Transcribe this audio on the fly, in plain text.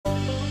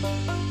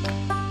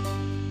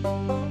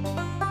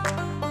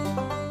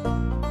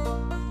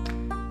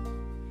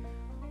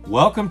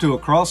Welcome to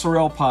Across the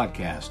Rail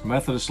podcast,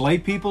 Methodist lay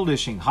people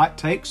dishing hot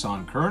takes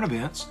on current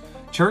events,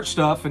 church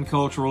stuff, and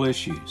cultural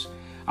issues.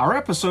 Our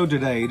episode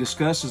today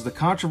discusses the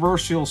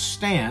controversial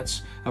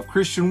stance of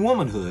Christian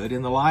womanhood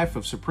in the life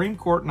of Supreme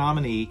Court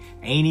nominee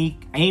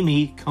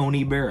Amy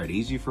Coney Barrett,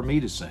 easy for me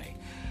to say.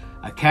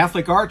 A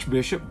Catholic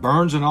archbishop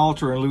burns an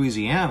altar in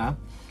Louisiana,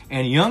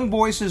 and young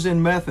voices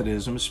in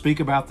Methodism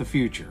speak about the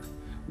future.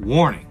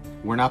 Warning,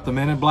 we're not the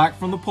men in black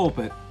from the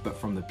pulpit, but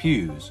from the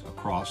pews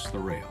across the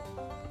rail.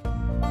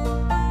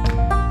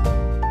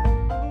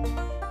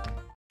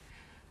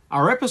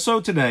 Our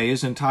episode today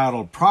is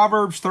entitled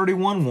Proverbs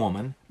 31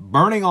 Woman,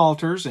 Burning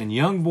Altars, and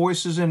Young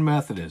Voices in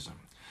Methodism.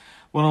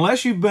 Well,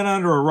 unless you've been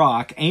under a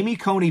rock, Amy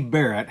Coney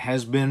Barrett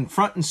has been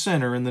front and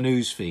center in the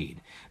news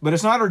feed. But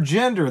it's not her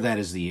gender that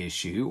is the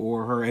issue,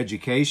 or her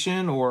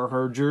education, or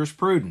her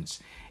jurisprudence.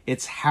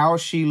 It's how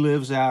she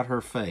lives out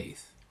her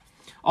faith.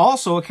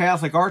 Also, a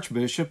Catholic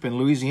archbishop in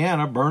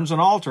Louisiana burns an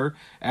altar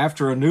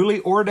after a newly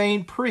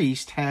ordained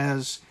priest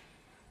has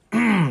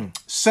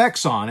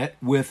sex on it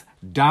with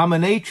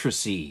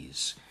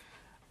dominatrices.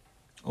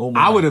 Oh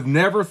my. I would have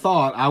never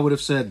thought I would have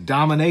said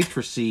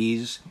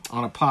dominatrices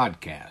on a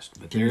podcast,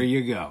 but there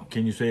you go.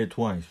 Can you say it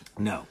twice?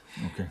 No.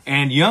 Okay.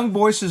 And young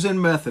voices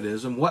in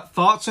Methodism, what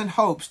thoughts and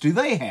hopes do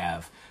they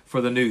have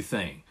for the new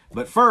thing?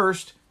 But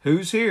first,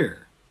 who's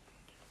here?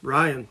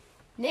 Ryan.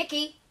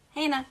 Nikki.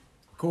 Hannah.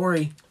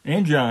 Corey.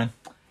 And John.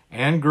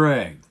 And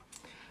Greg.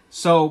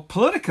 So,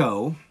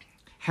 Politico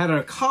had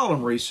a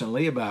column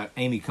recently about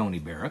Amy Coney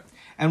Barrett,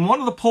 and one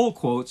of the poll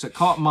quotes that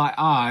caught my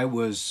eye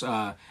was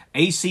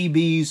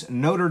ACB's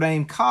Notre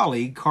Dame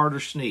colleague, Carter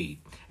Snead.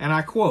 And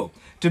I quote,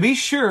 "To be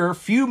sure,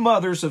 few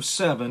mothers of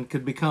 7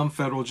 could become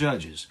federal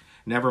judges,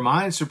 never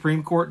mind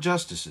Supreme Court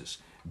justices.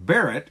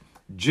 Barrett,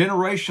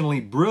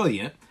 generationally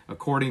brilliant,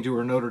 according to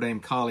her Notre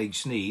Dame colleague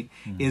Snead,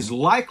 is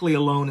likely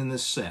alone in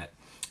this set.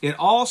 It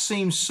all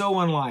seems so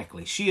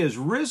unlikely. She has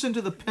risen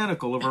to the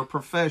pinnacle of her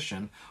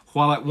profession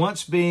while at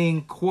once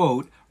being,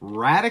 quote,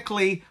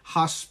 radically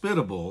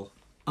hospitable,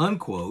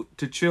 unquote,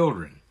 to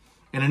children.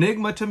 An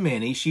enigma to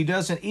many, she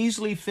doesn't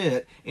easily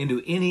fit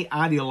into any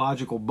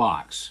ideological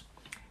box."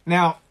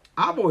 Now,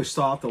 I've always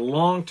thought the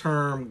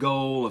long-term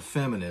goal of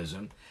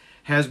feminism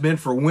has been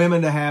for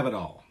women to have it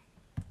all.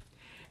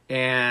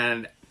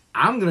 And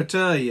I'm going to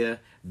tell you,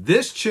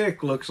 this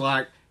chick looks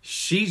like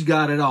she's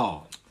got it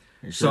all.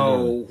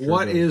 So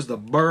what is the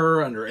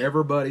burr under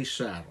everybody's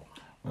saddle?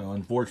 Well,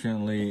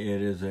 unfortunately, it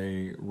is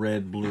a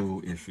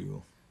red-blue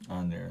issue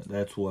on there.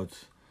 That's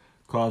what's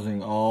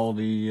causing all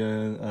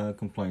the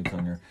complaints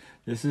on there.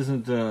 This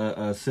isn't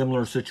a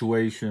similar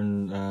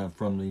situation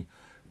from the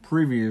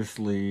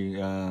previously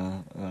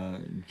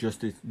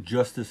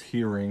justice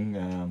hearing.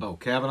 Brett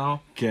Kavanaugh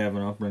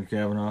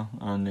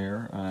on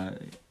there.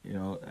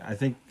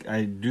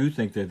 I do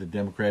think that the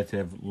Democrats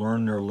have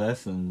learned their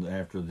lesson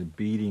after the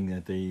beating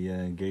that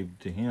they gave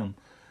to him.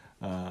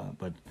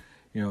 But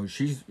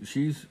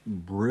she's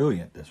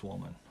brilliant, this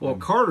woman. Well,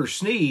 Carter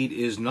Snead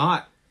is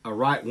not a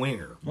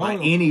right-winger by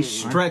any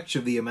stretch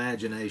of the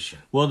imagination.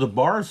 Well, the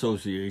Bar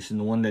Association,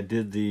 the one that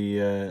did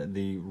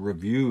the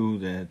review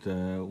that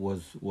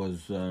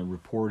was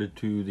reported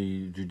to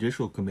the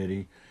Judicial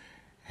Committee,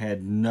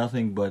 had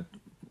nothing but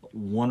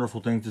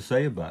wonderful things to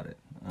say about it,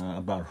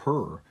 about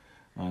her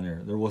on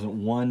there. There wasn't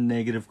one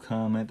negative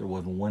comment. There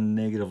wasn't one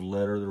negative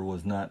letter. There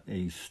was not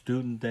a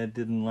student that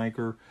didn't like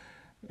her.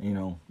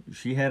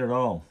 She had it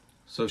all.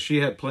 So she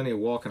had plenty of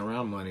walking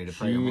around money to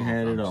pay her mom. She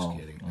had it I'm all.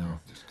 Just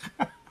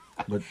kidding.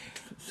 But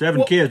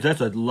 7 kids,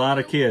 that's a lot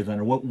of kids.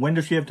 When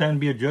does she have time to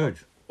be a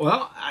judge?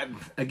 Well, I'm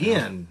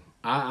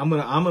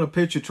gonna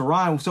pitch it to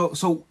Ryan.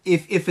 So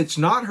if it's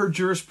not her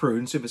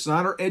jurisprudence, if it's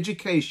not her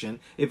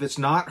education, if it's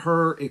not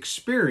her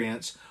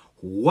experience,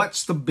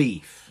 what's the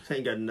beef? It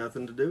ain't got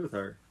nothing to do with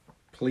her.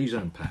 Please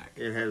unpack.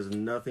 It has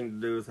nothing to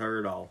do with her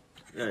at all.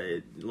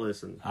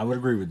 Listen. I would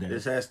agree with that.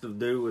 This has to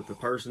do with the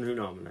person who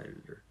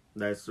nominated her.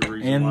 That's the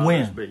reason and why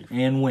there's beef.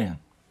 And when.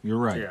 You're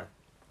right. Yeah.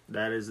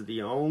 That is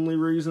the only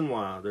reason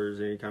why there's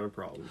any kind of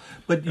problem.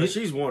 But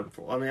she's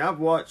wonderful. I mean, I've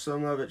watched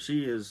some of it.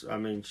 She is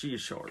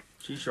sharp.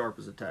 She's sharp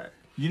as a tack.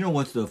 You know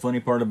what's the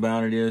funny part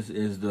about it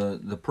is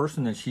the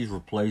person that she's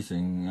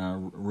replacing,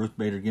 Ruth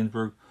Bader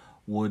Ginsburg,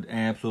 would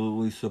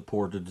absolutely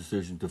support the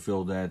decision to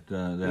fill that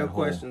no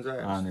hole questions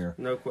asked. on there.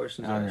 No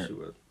questions on asked. there. She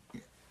would.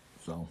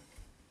 So,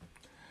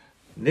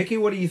 Nikki,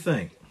 what do you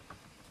think?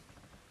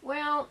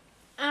 Well,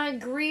 I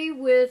agree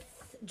with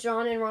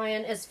John and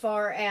Ryan as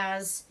far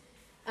as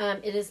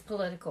it is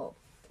political.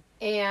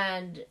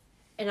 And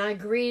I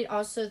agree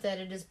also that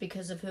it is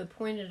because of who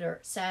appointed her.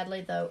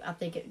 Sadly, though, I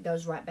think it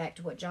goes right back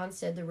to what John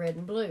said, the red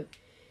and blue.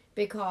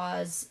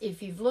 Because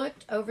if you've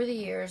looked over the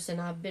years, and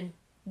I've been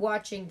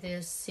watching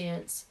this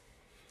since,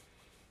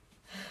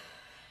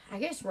 I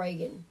guess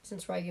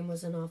since Reagan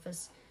was in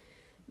office,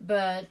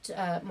 but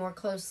more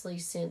closely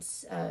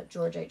since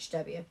George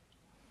H.W.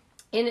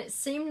 And it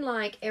seemed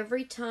like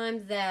every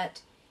time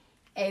that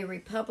a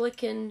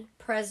Republican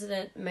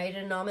president made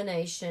a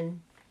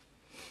nomination,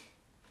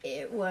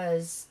 it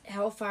was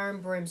hellfire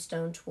and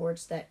brimstone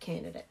towards that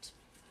candidate.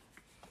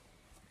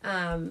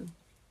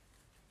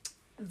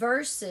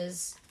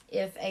 versus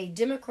if a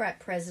Democrat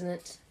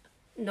president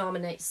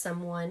nominates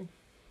someone.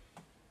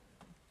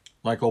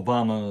 Like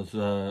Obama's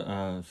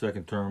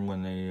second term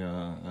when they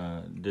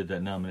did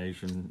that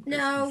nomination.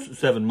 No.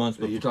 7 months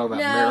Are before. you talking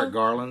about No. Merrick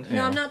Garland?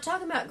 No, I'm not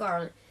talking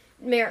about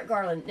Merrick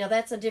Garland. Now,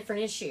 that's a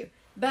different issue.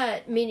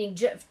 But, meaning,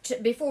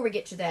 before we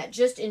get to that,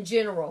 just in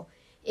general,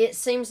 it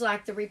seems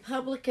like the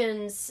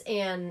Republicans,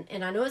 and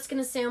I know it's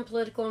going to sound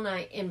political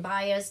and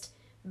biased,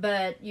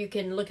 but you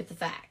can look at the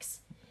facts.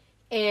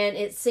 And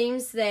it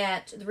seems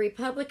that the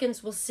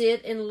Republicans will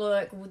sit and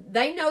look.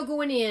 They know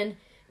going in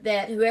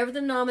that whoever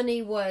the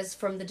nominee was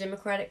from the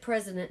Democratic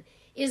president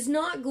is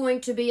not going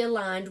to be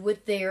aligned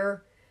with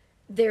their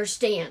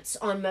stance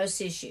on most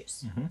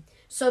issues. Mm-hmm.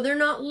 So they're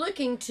not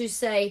looking to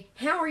say,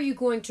 how are you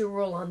going to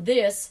rule on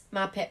this,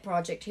 my pet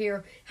project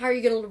here? How are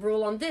you going to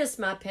rule on this,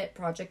 my pet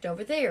project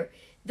over there?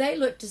 They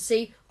look to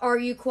see, are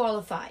you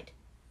qualified?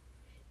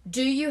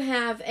 Do you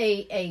have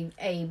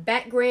a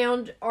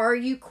background? Are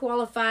you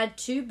qualified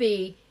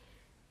to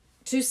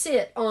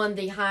sit on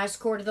the highest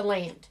court of the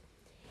land?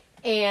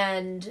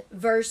 And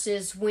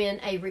versus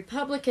when a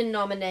Republican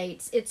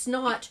nominates, it's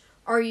not,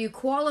 are you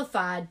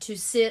qualified to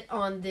sit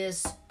on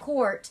this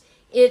court?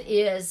 It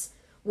is,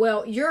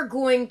 well, you're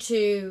going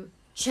to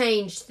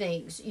change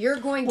things. You're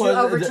going to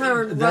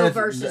overturn Roe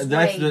versus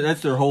Wade.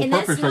 That's their whole and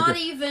purpose. That's not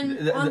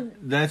even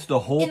that's the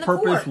whole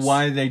purpose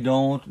why they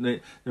don't.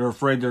 They're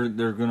afraid they're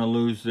going to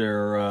lose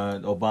their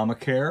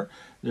Obamacare.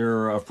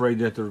 They're afraid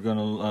that they're going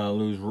to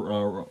lose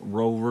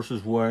Roe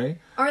versus Wade.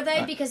 Are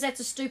they? Because that's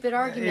a stupid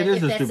argument. It is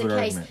if a that's stupid the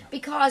case. argument.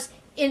 Because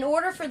in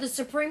order for the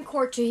Supreme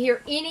Court to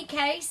hear any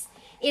case,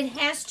 it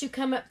has to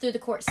come up through the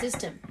court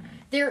system.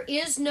 There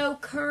is no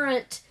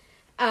current.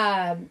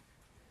 Challenge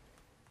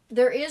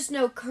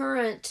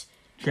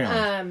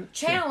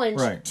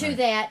right.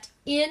 that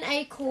in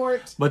a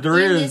court. But there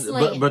is,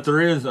 but there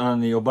is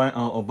on the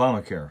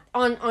Obamacare.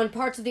 On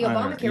parts of the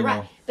Obamacare, right?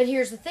 Know. But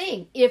here's the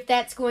thing: if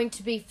that's going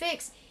to be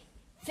fixed,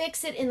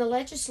 fix it in the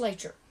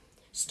legislature.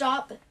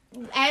 Stop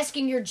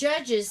asking your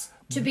judges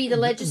to be the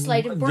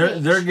legislative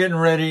branch. They're getting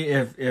ready.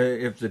 If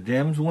the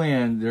Dems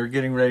win, they're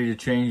getting ready to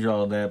change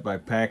all that by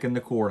packing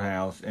the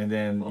courthouse, and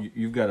then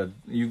you've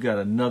got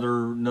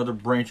another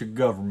branch of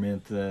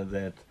government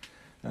that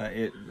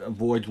it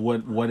avoids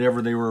whatever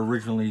they were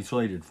originally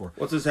slated for.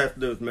 What's this have to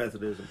do with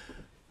Methodism?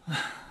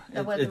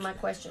 That wasn't my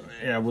question.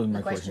 Yeah, it wasn't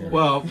my question.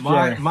 Well,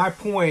 my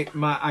point,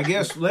 I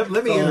guess, let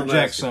me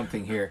interject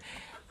something here.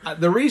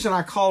 The reason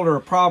I called her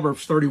a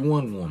Proverbs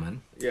 31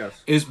 woman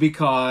is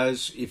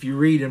because if you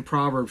read in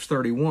Proverbs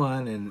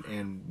 31,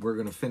 and we're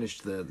going to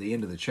finish the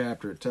end of the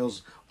chapter, it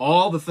tells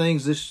all the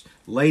things this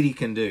lady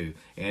can do,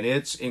 and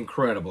it's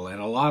incredible.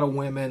 And a lot of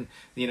women,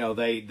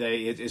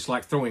 it's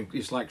like throwing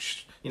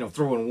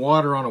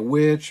water on a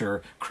witch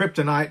or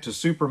kryptonite to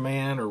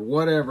Superman or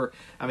whatever.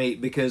 I mean,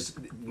 because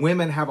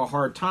women have a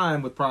hard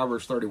time with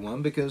Proverbs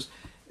 31 because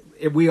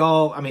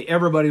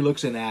everybody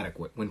looks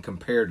inadequate when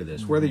compared to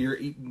this, whether you're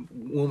a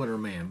woman or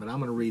man, but I'm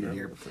going to read it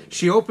here.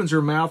 She opens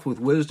her mouth with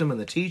wisdom, and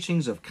the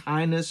teachings of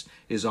kindness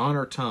is on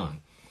her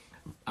tongue.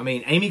 I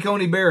mean, Amy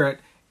Coney Barrett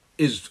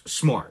is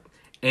smart,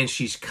 and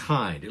she's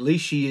kind. At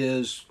least she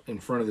is in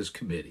front of this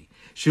committee.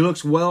 She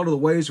looks well to the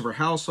ways of her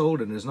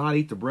household and does not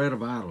eat the bread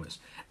of idleness.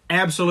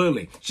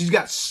 Absolutely. She's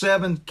got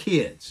 7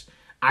 kids.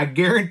 I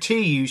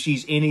guarantee you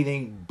she's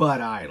anything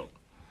but idle.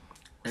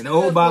 And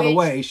by the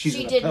way, she's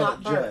an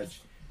appellate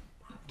judge.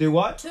 Do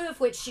what? 2 of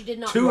which she did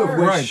not birth. 2 of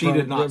which she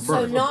did not birth.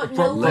 So not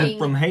knowing...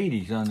 From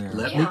Hades on there.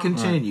 Let me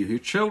continue.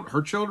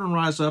 Her children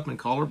rise up and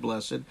call her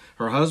blessed.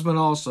 Her husband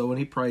also, and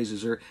he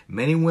praises her.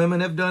 Many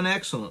women have done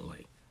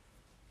excellently.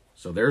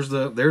 So there's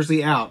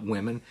the out,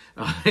 women.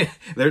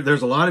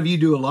 There's a lot of you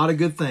do a lot of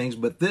good things,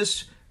 but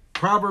this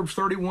Proverbs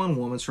 31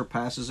 woman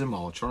surpasses them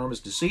all. Charm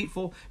is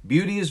deceitful,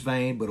 beauty is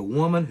vain, but a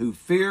woman who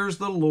fears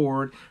the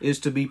Lord is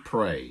to be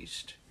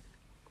praised.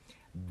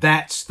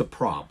 That's the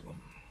problem.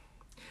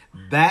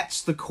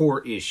 That's the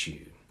core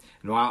issue.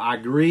 Now, I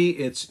agree.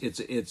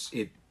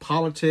 It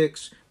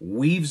politics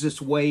weaves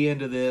its way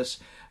into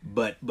this,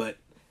 but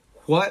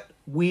what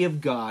we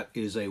have got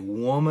is a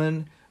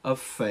woman of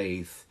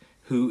faith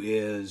who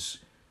is,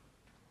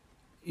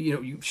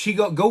 she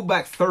go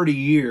back 30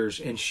 years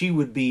and she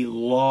would be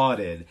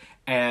lauded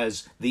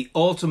as the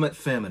ultimate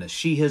feminist.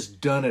 She has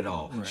done it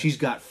all. Right. She's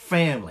got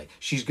family.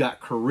 She's got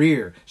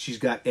career. She's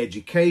got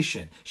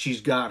education.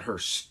 She's got her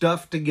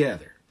stuff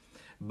together.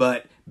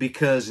 But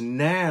because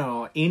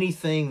now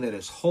anything that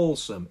is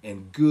wholesome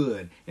and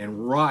good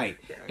and right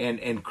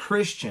and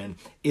Christian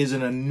is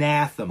an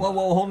anathema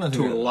hold on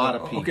to a lot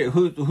of people. Okay,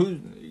 who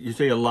you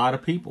say a lot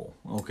of people?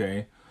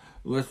 Okay,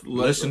 let's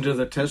listen to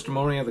the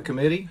testimony of the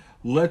committee.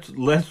 Let's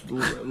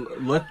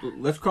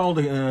call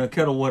the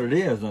kettle what it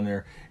is on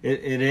there.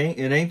 It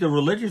ain't the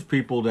religious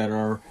people that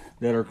are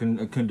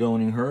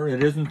condoning her.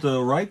 It isn't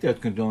the right that's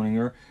condoning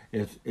her.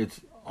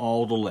 It's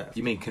all the left.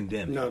 You mean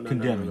condemning? No.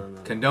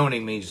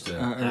 Condoning means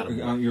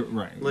to. You're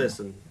right.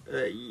 Listen,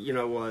 you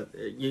know what?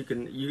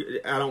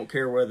 I don't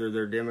care whether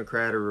they're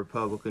Democrat or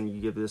Republican.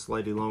 You give this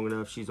lady long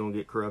enough, she's going to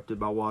get corrupted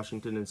by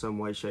Washington in some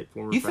way, shape,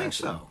 form, or You fashion. think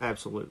so?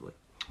 Absolutely.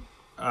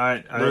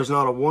 There's There's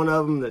not a one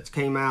of them that's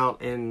came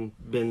out and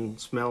been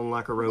smelling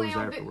like a rose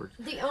Well, afterwards.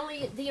 but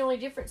the only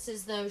difference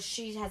is though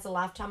she has a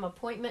lifetime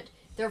appointment,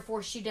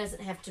 therefore she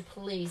doesn't have to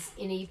please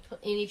any.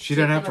 She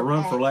doesn't have to particular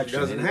run for path. election.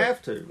 Doesn't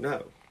have to.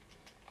 No.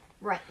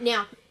 Right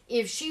now,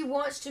 if she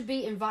wants to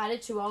be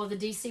invited to all of the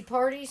DC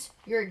parties,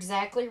 you're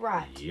exactly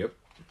right. Yep.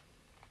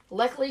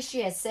 Luckily,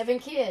 she has 7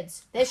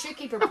 kids. That should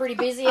keep her pretty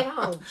busy at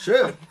home.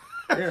 Should.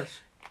 Yes.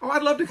 Oh,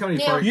 I'd love to come to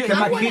your Now, party. Yeah, Can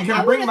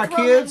I I bring my throw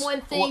kids? in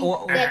one thing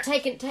that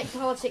take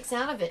politics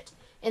out of it,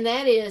 and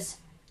that is,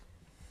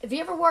 have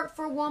you ever worked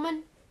for a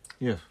woman?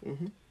 Yes.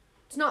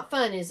 It's not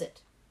fun, is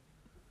it?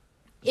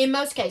 In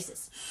most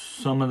cases.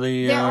 Some of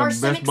the There are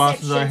some best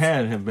bosses I exceptions.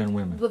 had have been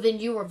women. Well, then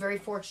you are very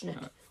fortunate.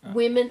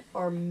 Women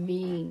are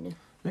mean.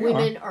 They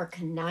Women are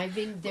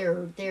conniving.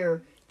 They're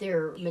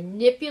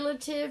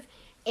manipulative,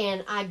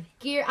 and I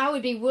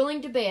would be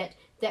willing to bet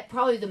that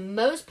probably the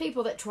most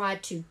people that try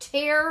to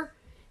tear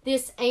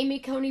this Amy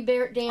Coney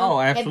Barrett down Oh,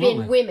 have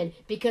absolutely. been women.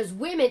 Because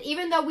women,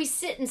 even though we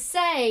sit and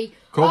say,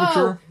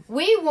 Culture.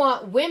 we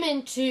want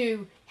women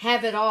to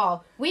have it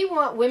all. We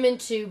want women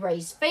to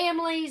raise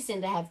families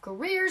and to have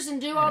careers and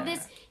do all this.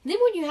 And then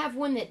when you have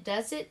one that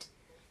does it,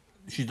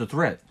 She's a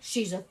threat.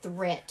 she's a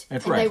threat.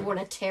 That's and right. they want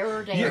to tear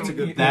her down. That's a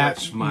good point.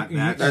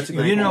 That's a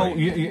good You know, point.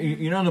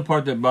 you know the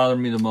part that bothered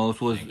me the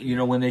most was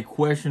when they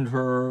questioned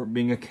her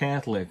being a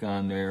Catholic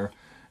on there,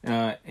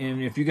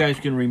 and if you guys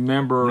can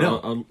remember,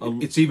 No,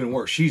 it's even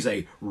worse. She's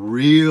a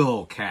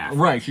real Catholic.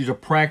 right, she's a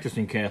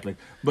practicing Catholic.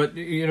 But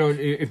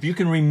if you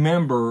can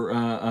remember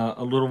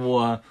a little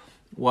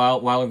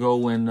while ago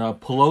when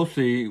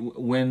Pelosi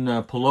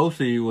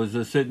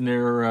was sitting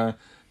there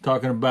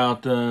talking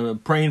about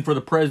praying for the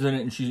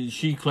president, and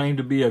she claimed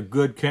to be a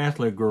good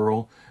Catholic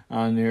girl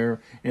on there,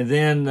 and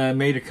then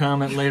made a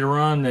comment later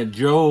on that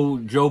Joe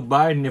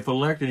Biden, if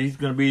elected, he's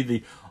going to be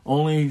the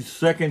only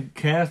second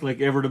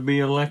Catholic ever to be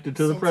elected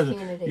to the Since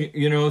president.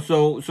 Kennedy.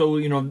 So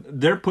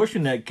they're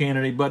pushing that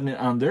candidate button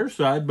on their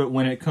side, but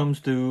when it comes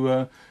to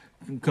a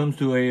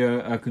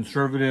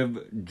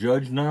conservative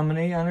judge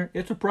nominee on it,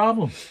 it's a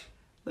problem.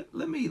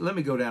 Let me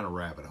go down a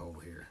rabbit hole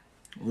here.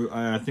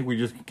 I think we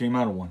just came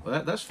out of one.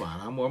 Well, that's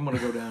fine. I'm going to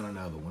go down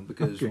another one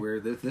because Okay.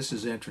 this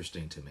is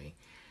interesting to me.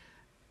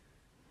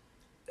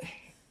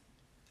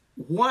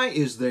 Why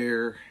it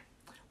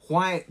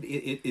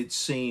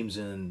seems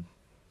in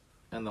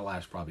the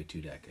last probably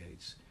 2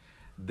 decades,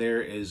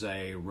 there is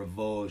a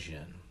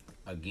revulsion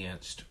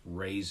against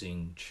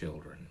raising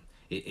children.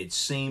 It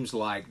seems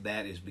like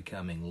that is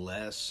becoming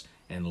less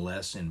and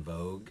less in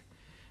vogue,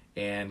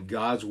 and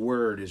God's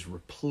word is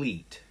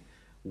replete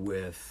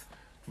with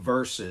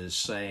verses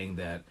saying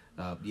that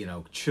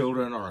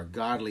children are a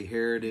godly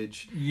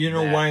heritage. You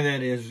know that- why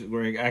that is,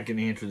 Greg? I can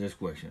answer this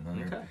question.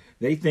 Okay.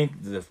 They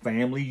think the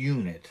family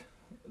unit,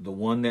 the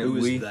one that Who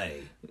is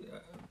they?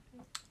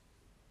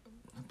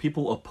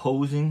 people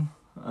opposing,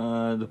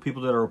 the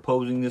people that are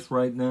opposing this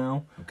right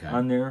now Okay.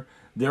 on there,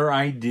 their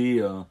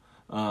idea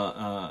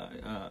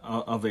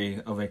of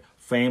a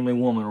family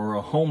woman or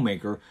a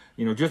homemaker,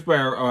 just by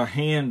a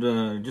hand,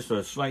 just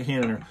a slight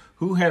hand in her,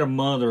 who had a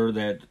mother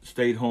that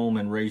stayed home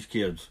and raised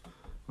kids.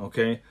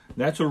 Okay,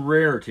 that's a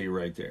rarity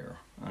right there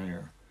on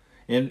there.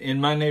 In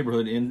my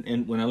neighborhood,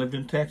 in when I lived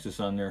in Texas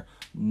on there,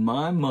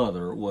 my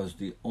mother was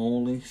the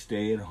only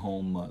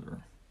stay-at-home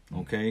mother.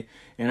 Okay,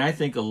 and I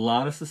think a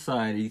lot of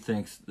society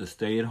thinks the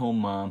stay-at-home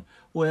mom,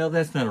 well,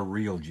 that's not a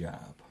real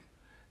job.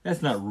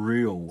 That's not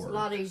real work. It's a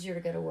lot easier to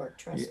go to work,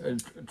 trust me.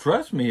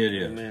 Trust me, it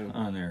is Amen.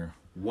 on there.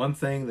 One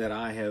thing that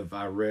I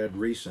read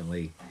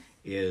recently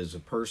is a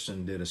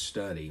person did a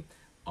study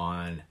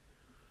on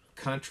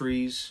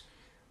countries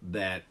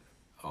that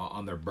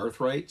on their birth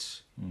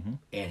rates,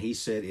 and he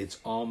said it's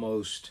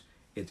almost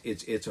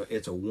it's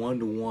a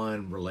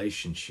 1-to-1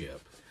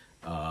 relationship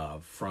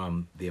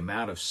from the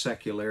amount of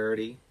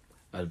secularity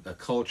a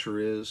culture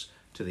is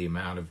to the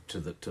amount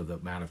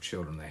of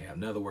children they have.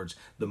 In other words,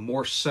 the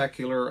more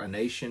secular a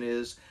nation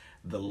is,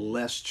 the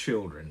less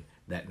children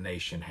that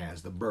nation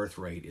has. The birth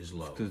rate is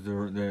low. Because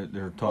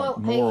they're taught Well, a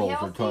morals, they're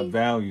healthy- taught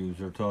values,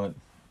 they're taught.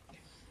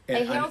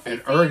 And healthy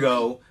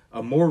ergo,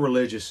 a more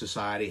religious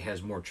society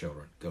has more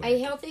children. Go A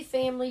ahead. healthy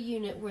family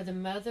unit where the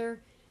mother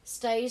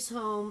stays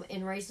home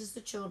and raises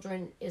the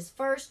children is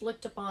first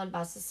looked upon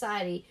by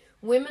society.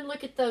 Women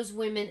look at those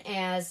women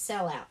as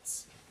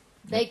sellouts.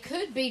 They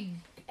could be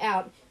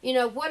out.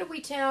 What do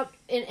we tout?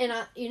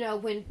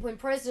 When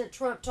President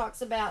Trump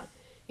talks about,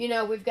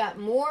 we've got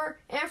more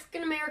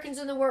African Americans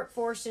in the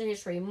workforce in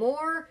history,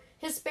 more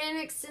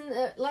Hispanics and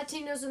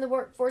Latinos in the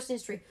workforce in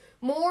history,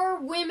 more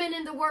women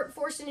in the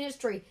workforce in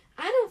history.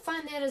 I don't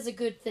find that as a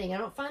good thing. I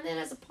don't find that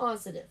as a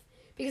positive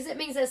because it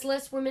means there's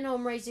less women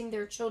home raising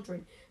their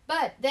children.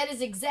 But that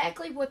is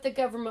exactly what the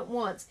government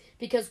wants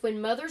because when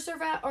mothers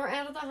are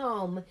out of the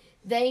home,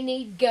 they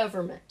need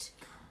government.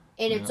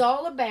 And it's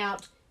all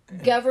about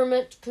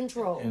government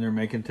control. And they're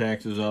making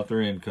taxes off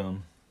their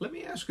income. Let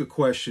me ask a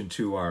question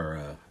to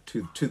our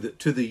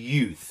to the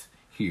youth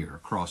here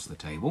across the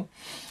table.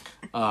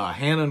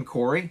 Hannah and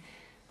Corey,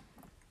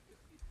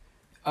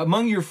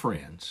 among your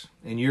friends,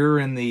 and you're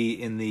in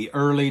the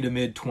early to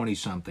mid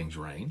 20-somethings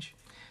range.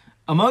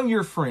 Among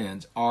your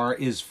friends,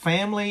 is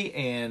family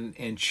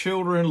and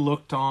children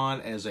looked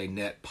on as a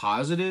net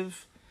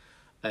positive,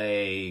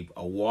 a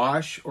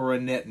wash, or a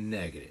net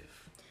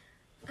negative?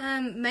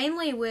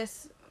 Mainly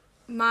with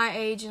my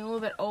age and a little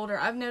bit older,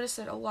 I've noticed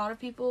that a lot of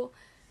people,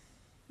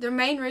 their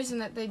main reason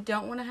that they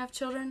don't want to have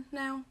children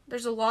now,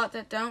 there's a lot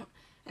that don't,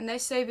 and they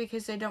say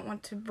because they don't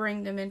want to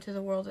bring them into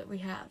the world that we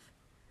have.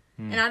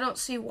 And I don't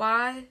see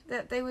why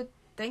that they would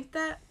think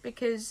that,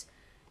 because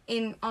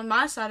on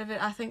my side of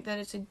it, I think that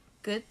it's a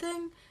good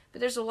thing,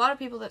 but there's a lot of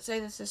people that say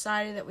the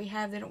society that we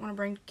have, they don't want to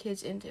bring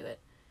kids into it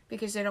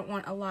because they don't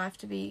want a life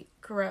to be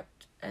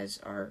corrupt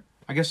as our...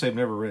 I guess they've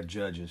never read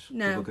Judges.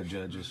 No. The book of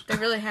Judges. They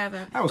really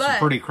haven't. That was some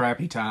pretty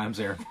crappy times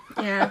there.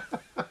 Yeah.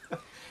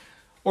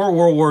 Or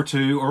World War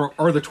II,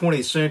 or the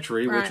 20th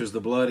century, Right. which was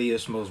the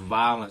bloodiest, most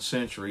violent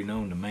century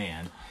known to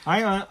man.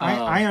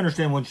 I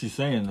understand what she's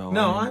saying, though.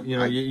 No, I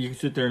mean, you can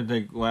sit there and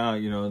think, wow,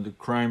 the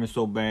crime is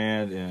so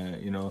bad,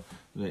 Or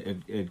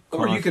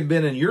you could have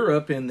been in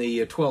Europe in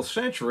the 12th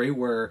century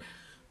where,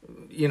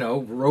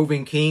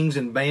 roving kings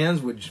and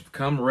bands would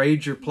come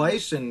raid your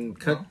place and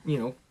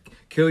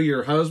kill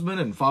your husband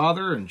and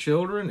father and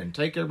children and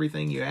take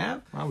everything you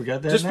have. Well, we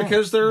got that just now.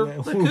 because they're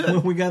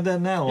good. We got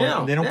that now.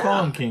 Yeah, They don't yeah.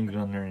 call them kings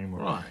on there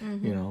anymore.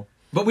 Right.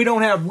 But we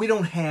don't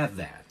have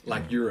that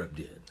like Europe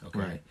did. Okay.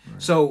 Right.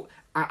 So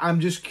I'm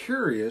just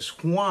curious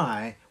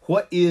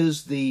what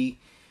is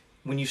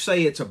when you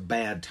say it's a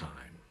bad time,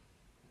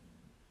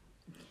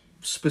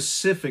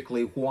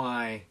 specifically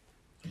why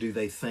do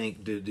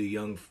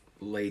young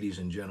ladies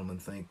and gentlemen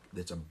think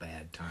it's a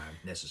bad time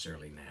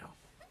necessarily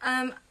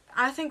now?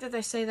 I think that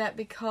they say that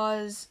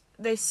because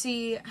they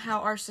see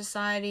how our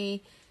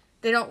society,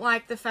 they don't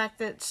like the fact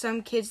that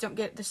some kids don't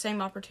get the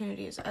same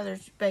opportunity as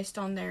others based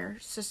on their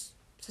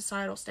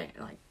societal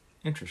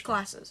Interesting.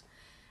 classes.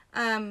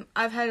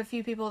 I've had a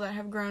few people that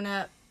have grown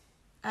up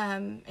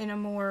in a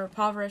more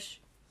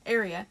impoverished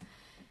area,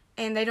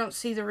 and they don't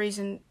see the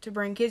reason to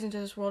bring kids into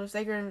this world if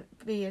they're going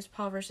to be as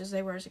impoverished as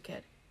they were as a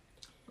kid.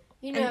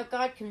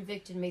 God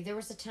convicted me. There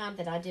was a time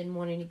that I didn't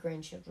want any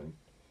grandchildren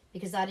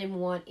because I didn't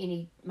want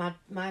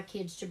my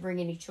kids to bring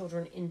any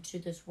children into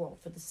this world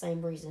for the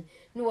same reason.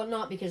 Well,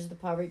 not because of the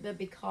poverty, but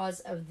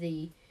because of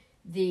the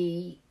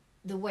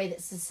way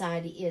that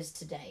society is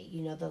today.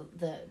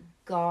 The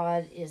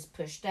God is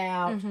pushed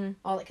out,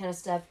 all that kind of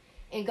stuff.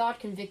 And God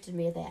convicted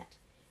me of that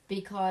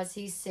because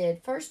he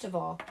said, first of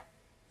all,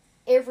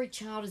 every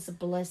child is a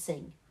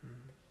blessing.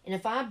 And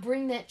if I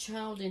bring that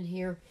child in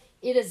here,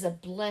 it is a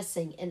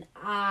blessing. And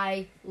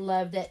I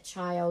love that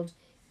child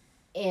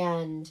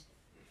and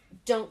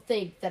don't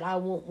think that I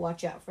won't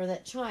watch out for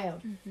that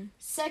child.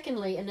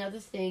 Secondly, another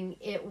thing,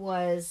 it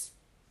was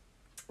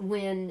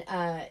when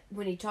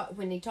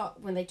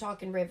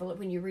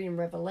you read in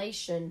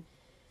Revelation,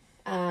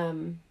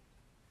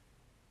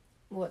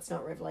 it's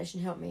not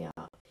Revelation, help me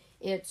out.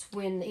 It's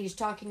when he's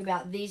talking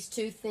about these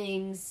two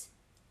things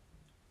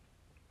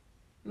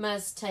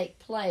must take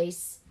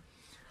place.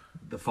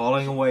 The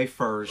falling away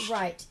first.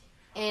 Right.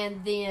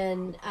 And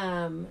then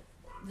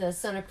the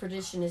son of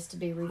perdition is to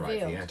be revealed.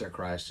 Right, the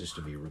Antichrist is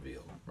to be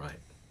revealed. Right.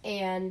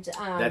 And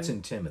that's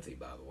in Timothy,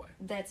 by the way.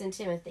 That's in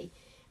Timothy.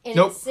 And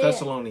Nope, it said,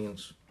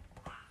 Thessalonians.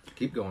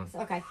 Keep going.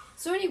 Okay.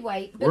 So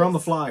anyway. We're on the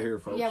fly here,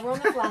 folks. Yeah, we're on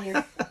the fly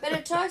here. But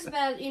it talks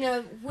about,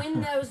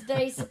 when those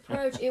days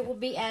approach, it will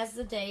be as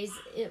the days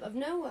of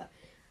Noah.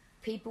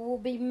 People will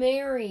be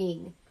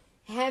marrying,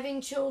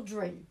 having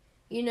children.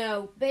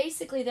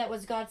 Basically that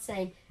was God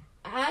saying,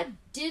 I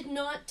did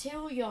not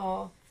tell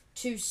y'all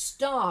to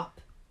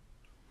stop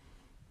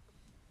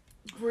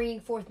bringing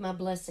forth my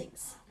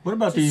blessings. What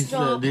about To these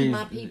stop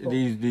my people.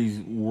 these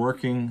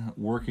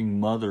working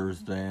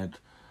mothers that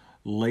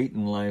late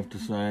in life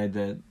decide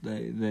that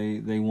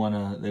they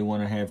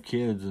wanna have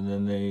kids, and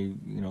then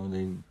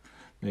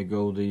they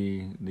go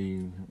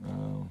the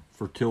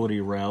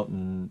fertility route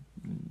and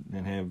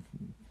have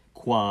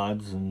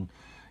quads and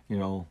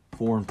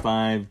 4 and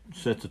 5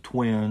 sets of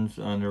twins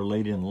on their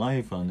late in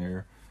life on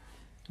there.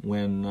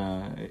 When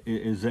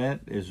is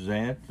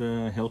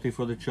that healthy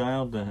for the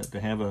child to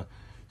have a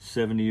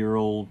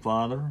 70-year-old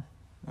father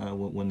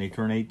when they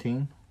turn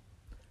 18?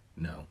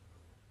 No.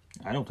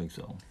 I don't think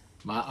so.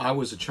 I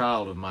was a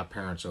child of my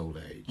parents'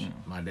 old age.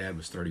 My dad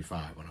was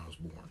 35 when I was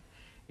born.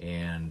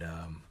 And,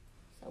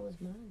 So was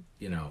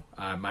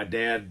mine. my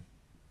dad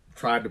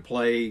tried to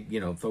play,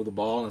 throw the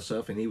ball and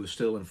stuff, and he was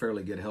still in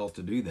fairly good health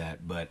to do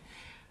that. But,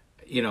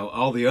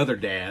 all the other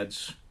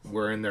dads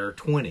were in their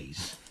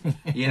 20s,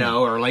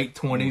 or late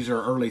 20s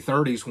or early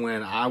 30s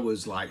when I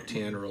was like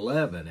 10 or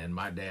 11, and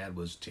my dad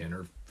was 10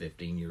 or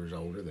 15 years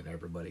older than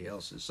everybody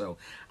else's. So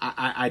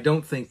I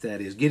don't think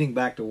that is. Getting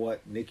back to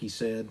what Nikki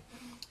said,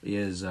 it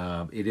is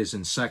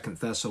in 2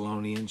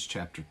 Thessalonians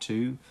chapter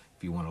 2,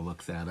 if you want to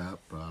look that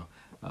up,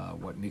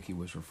 what Nikki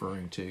was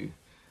referring to.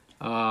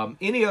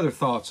 Any other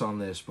thoughts on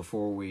this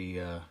before we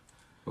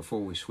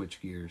before we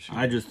switch gears?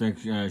 I just think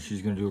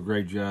she's going to do a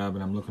great job,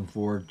 and I'm looking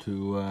forward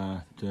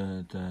to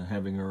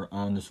having her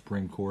on the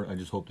Supreme Court. I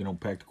just hope they don't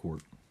pack the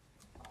court.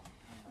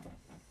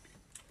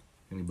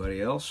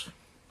 Anybody else?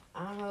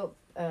 I hope.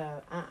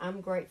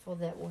 I'm grateful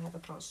that we'll have a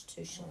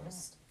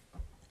constitutionalist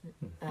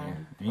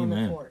on the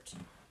Amen. court.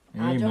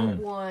 Amen. I don't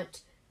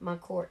want my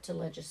court to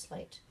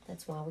legislate.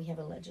 That's why we have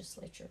a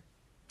legislature.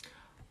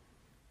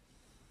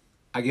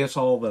 I guess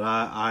all that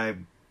I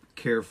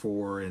care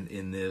for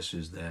in this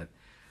is that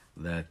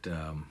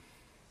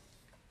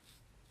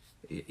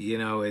you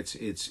know, it's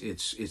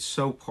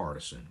so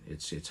partisan.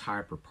 It's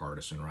hyper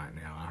partisan right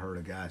now. I heard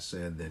a guy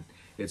said that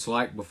it's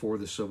like before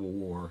the Civil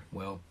War.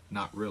 Well,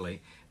 not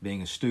really.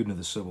 Being a student of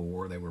the Civil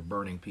War, they were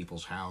burning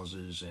people's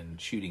houses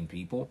and shooting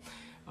people.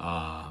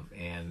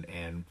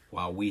 And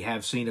while we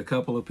have seen a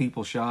couple of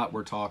people shot,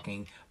 we're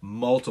talking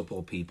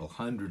multiple people,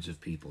 hundreds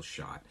of people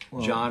shot.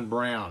 Well, John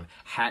Brown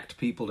hacked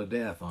people to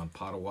death on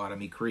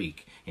Potawatomi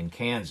Creek in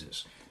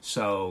Kansas.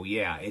 So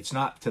yeah, it's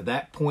not to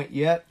that point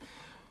yet.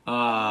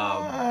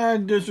 I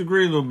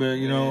disagree a little bit.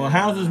 You know,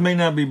 houses may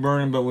not be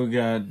burning, but we've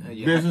got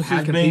businesses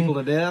hacking being people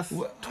to death.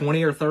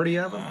 20 or 30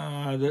 of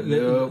them.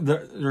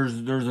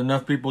 There's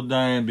enough people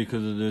dying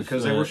because of this.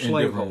 Because they were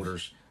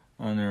slaveholders.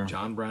 On there.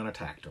 John Brown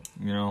attacked them.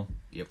 You know.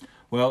 Yep.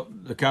 Well,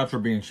 the cops are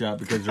being shot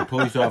because they're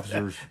police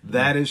officers.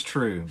 That is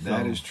true.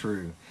 That is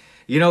true.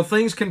 You know,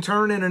 things can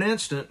turn in an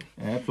instant.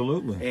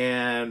 Absolutely.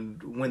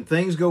 And when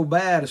things go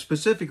bad,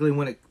 specifically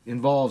when it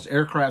involves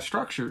aircraft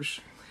structures,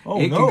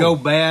 can go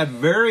bad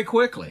very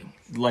quickly.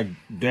 Like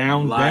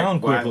down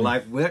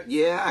quickly.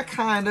 Yeah,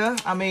 kind of.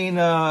 I mean,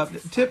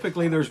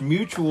 typically there's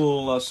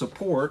mutual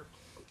support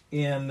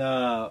in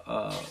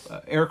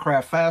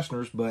aircraft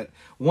fasteners, but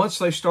once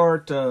they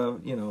start,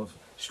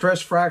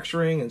 stress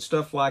fracturing and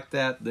stuff like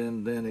that,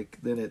 then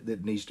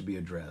it needs to be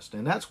addressed.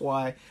 And that's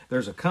why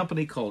there's a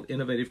company called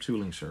Innovative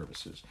Tooling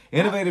Services.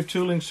 Innovative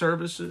Tooling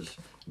Services,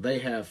 they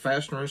have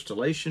fastener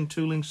installation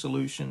tooling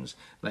solutions.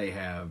 They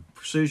have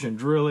precision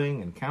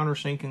drilling and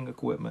countersinking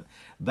equipment.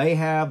 They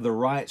have the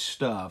right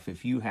stuff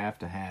if you have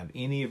to have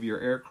any of your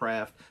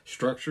aircraft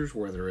structures,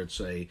 whether it's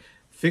a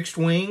fixed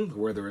wing,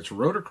 whether it's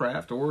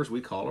rotorcraft, or as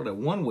we call it, a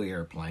one-way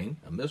airplane,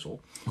 a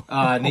missile,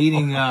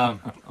 needing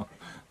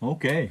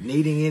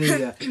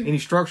any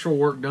structural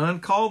work done.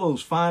 Call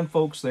those fine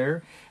folks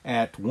there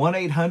at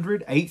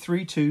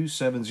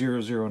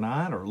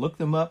 1-800-832-7009 or look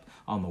them up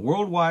on the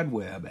World Wide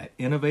Web at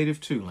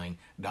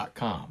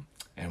innovativetooling.com.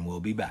 And we'll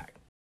be back.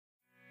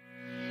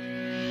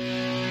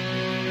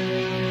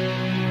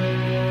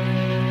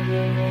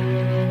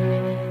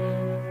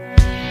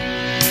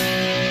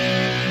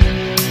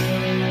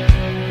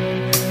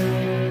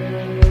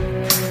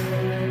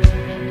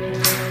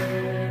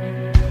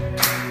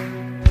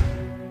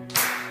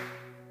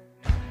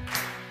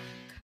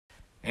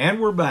 And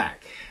we're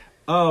back.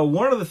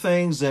 One of the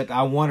things that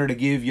I wanted to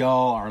give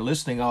y'all, our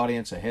listening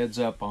audience, a heads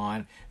up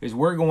on is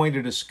we're going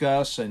to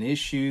discuss an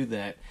issue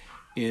that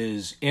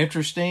is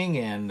interesting,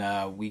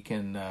 and we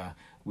can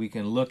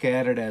look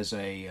at it as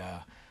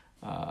a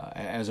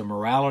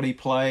morality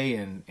play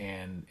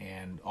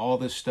and all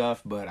this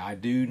stuff. But I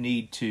do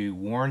need to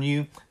warn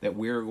you that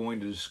we're going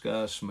to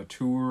discuss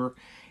mature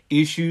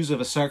issues of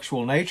a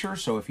sexual nature.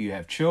 So if you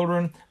have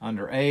children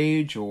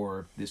underage,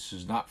 or this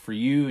is not for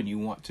you and you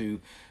want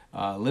to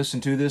listen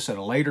to this at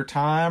a later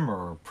time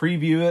or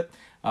preview it,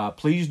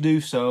 please do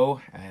so.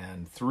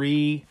 And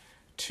 3,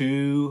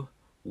 2,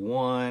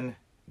 1,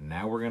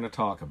 now we're going to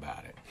talk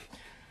about it.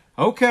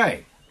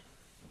 Okay.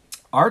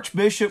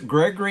 Archbishop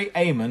Gregory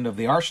Amond of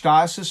the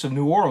Archdiocese of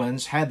New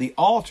Orleans had the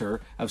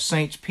altar of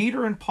Saints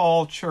Peter and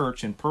Paul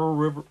Church in Pearl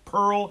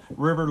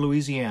River,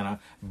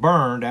 Louisiana,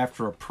 burned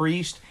after a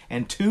priest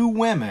and 2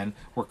 women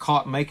were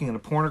caught making a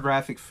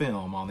pornographic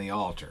film on the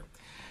altar.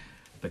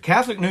 The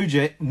Catholic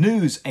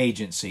News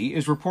Agency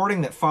is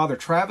reporting that Father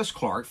Travis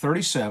Clark,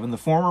 37, the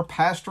former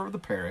pastor of the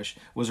parish,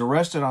 was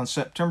arrested on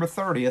September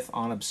 30th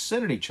on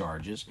obscenity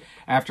charges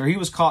after he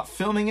was caught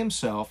filming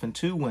himself and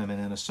 2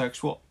 women in a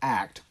sexual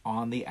act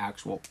on the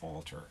actual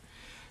altar.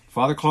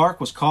 Father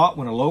Clark was caught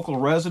when a local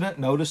resident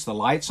noticed the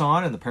lights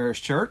on in the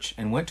parish church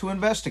and went to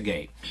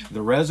investigate.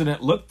 The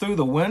resident looked through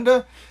the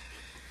window.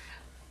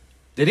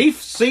 Did he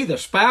see the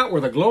spout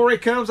where the glory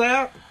comes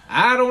out?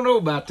 I don't know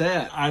about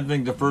that. I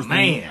think the first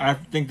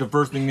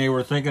thing they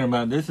were thinking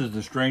about, this is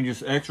the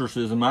strangest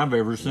exorcism I've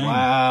ever seen.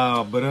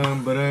 Wow,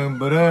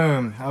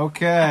 ba-dum.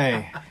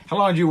 Okay. How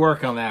long did you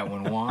work on that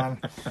one,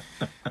 Juan?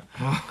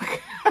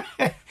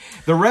 Okay.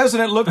 The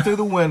resident looked through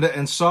the window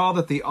and saw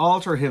that the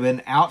altar had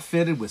been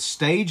outfitted with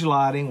stage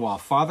lighting while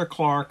Father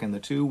Clark and the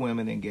 2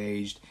 women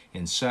engaged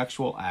in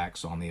sexual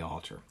acts on the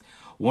altar.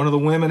 One of the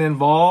women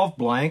involved,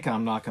 blank,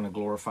 I'm not going to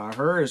glorify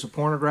her, is a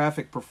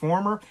pornographic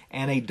performer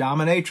and a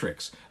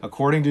dominatrix.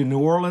 According to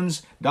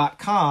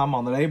NewOrleans.com,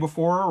 on the day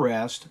before her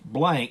arrest,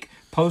 blank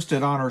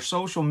posted on her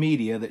social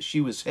media that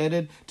she was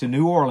headed to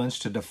New Orleans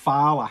to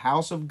defile a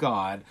house of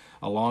God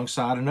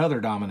alongside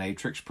another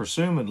dominatrix,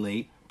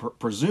 presumably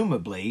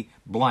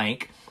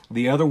blank,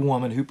 the other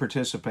woman who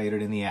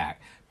participated in the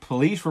act.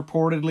 Police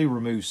reportedly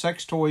removed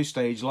sex toys,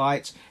 stage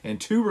lights,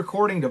 and 2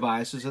 recording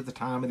devices at the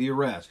time of the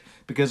arrest.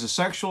 Because the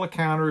sexual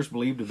encounter is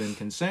believed to have been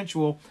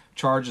consensual,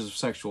 charges of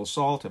sexual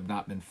assault have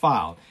not been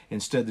filed.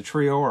 Instead, the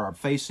trio are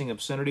facing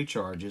obscenity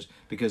charges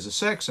because the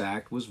sex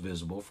act was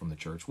visible from the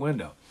church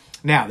window.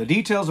 Now, the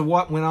details of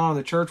what went on in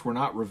the church were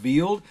not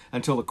revealed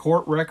until the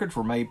court records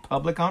were made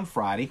public on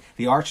Friday.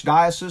 The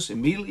Archdiocese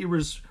immediately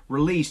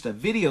released a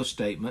video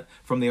statement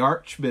from the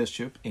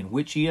Archbishop in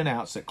which he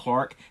announced that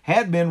Clark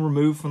had been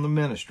removed from the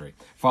ministry.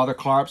 Father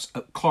Clark's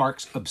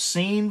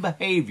obscene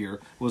behavior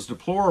was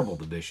deplorable,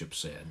 the bishop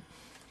said.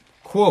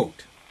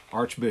 Quote,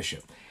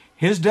 Archbishop,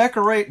 his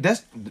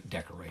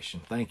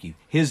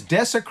His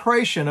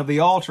desecration of the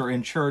altar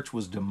in church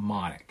was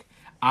demonic.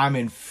 I'm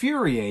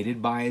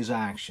infuriated by his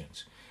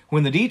actions.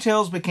 When the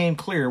details became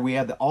clear, we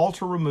had the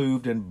altar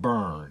removed and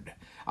burned.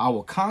 I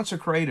will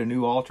consecrate a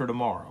new altar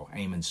tomorrow,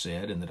 Amon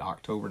said in the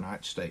October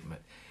 9th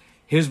statement.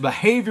 His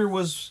behavior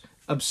was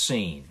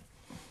obscene.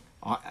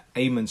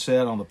 Amon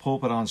said on the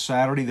pulpit on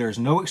Saturday, there is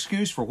no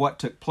excuse for what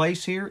took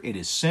place here. It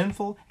is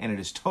sinful and it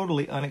is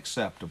totally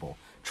unacceptable.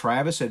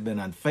 Travis had been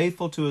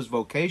unfaithful to his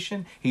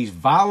vocation. He's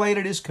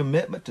violated his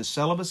commitment to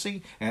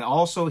celibacy, and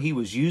also he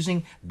was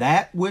using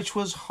that which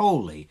was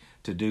holy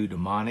to do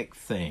demonic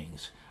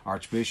things.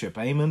 Archbishop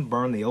Amon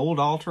burned the old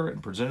altar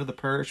and presented the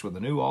parish with a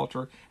new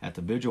altar at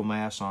the Vigil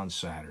Mass on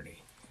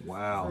Saturday.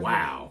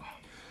 Wow.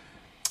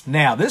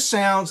 Now, this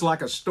sounds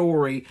like a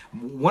story.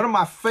 One of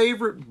my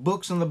favorite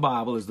books in the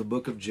Bible is the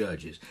book of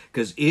Judges,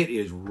 because it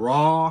is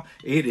raw.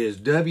 It is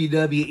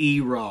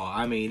WWE raw.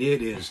 I mean,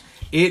 it is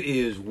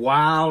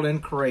wild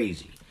and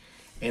crazy.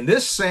 And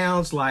this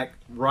sounds like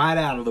right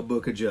out of the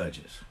book of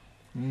Judges.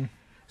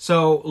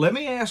 So let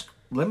me ask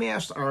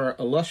our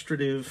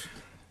illustrious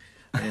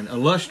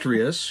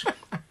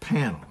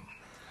panel.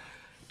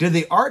 Did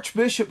the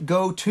Archbishop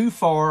go too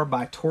far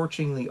by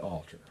torching the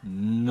altar?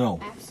 No.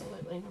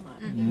 Absolutely not.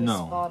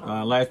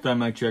 No. Last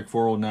time I checked,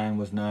 409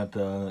 was not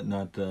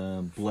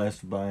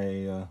blessed by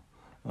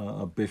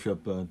a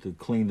bishop to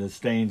clean the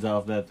stains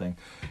off that thing.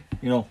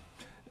 You know,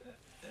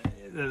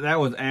 that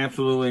was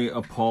absolutely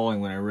appalling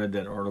when I read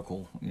that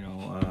article. You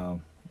know,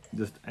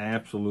 just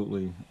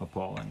absolutely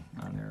appalling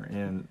on there,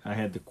 and I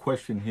had to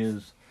question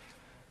his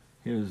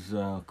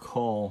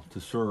call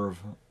to serve.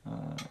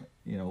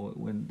 You know,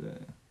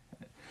 when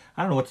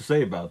I don't know what to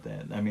say about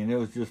that. I mean, it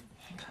was just.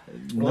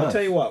 Well, I'll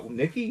tell you what,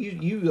 Nikki,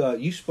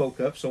 you spoke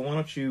up, so why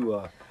don't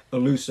you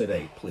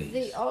elucidate, please?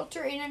 The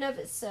altar in and of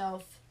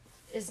itself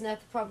is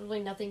probably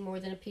nothing more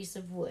than a piece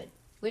of wood,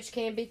 which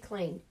can be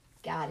cleaned.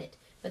 Got it.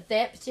 But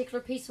that particular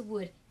piece of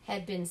wood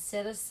had been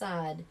set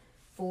aside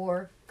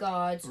for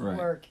God's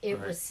work. It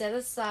was set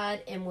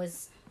aside and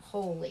was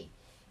holy.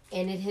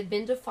 And it had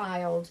been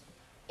defiled.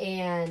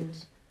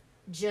 And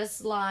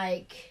just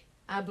like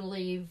I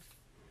believe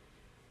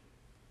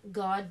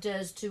God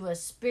does to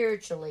us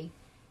spiritually,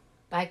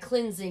 by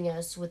cleansing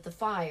us with the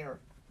fire,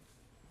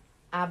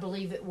 I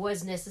believe it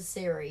was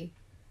necessary,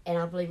 and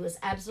I believe it was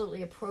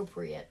absolutely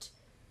appropriate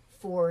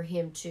for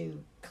him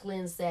to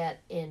cleanse that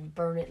and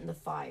burn it in the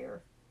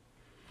fire.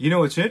 You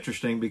know, it's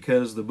interesting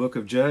because the book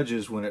of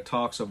Judges, when it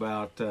talks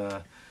about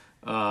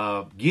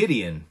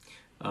Gideon,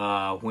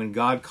 when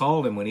God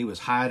called him when he was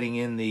hiding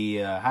in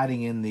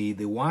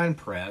the wine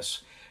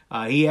press,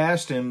 he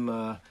asked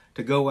him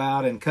to go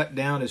out and cut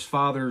down his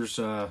father's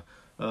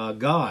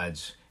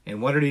gods. And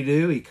what did he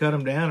do? He cut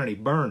them down and he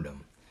burned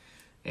them.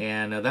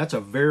 And that's a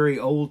very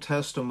Old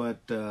Testament,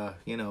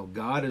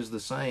 God is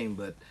the same.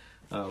 But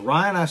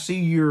Ryan, I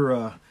see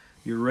you're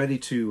ready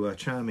to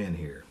chime in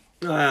here.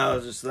 I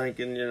was just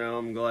thinking,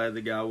 I'm glad the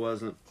guy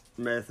wasn't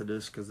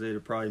Methodist, because they'd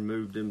have probably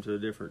moved him to a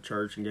different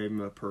church and gave him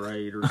a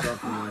parade or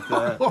something like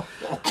that.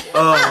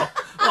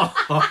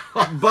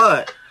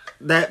 But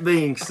that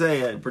being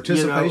said,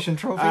 participation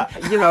trophy.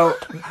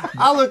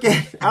 I look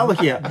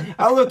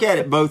at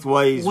it both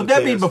ways. Would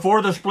that be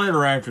before the split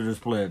or after the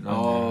split?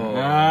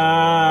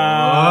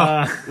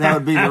 That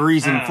would be the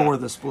reason for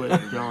the split,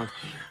 John.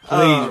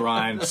 Please,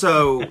 Ryan.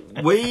 So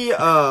we,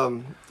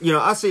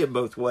 I see it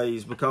both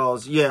ways,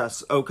 because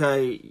yes,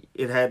 okay,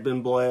 it had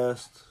been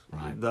blessed,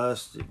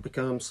 thus it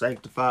becomes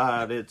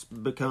sanctified. It's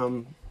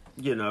become,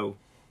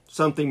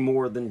 something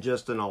more than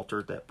just an altar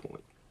at that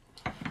point.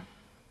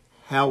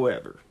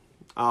 However,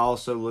 I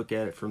also look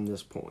at it from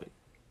this point.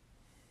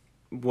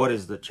 What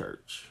is the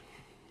church?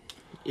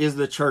 Is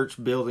the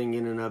church building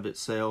in and of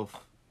itself?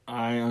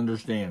 I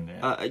understand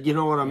that. You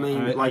know what I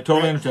mean? I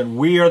totally understand.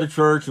 We are the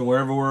church, and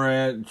wherever we're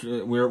at,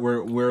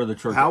 we're the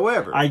church.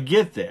 However, I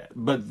get that,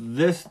 but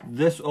this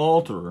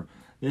altar,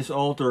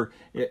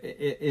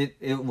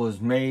 it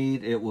was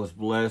made, it was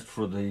blessed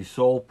for the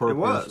sole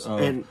purpose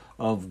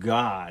of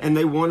God, and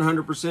they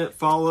 100%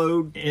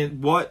 followed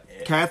what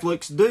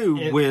Catholics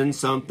do when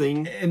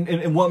something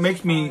and what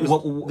makes me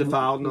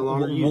defiled, no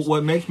longer used.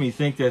 What makes me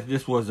think that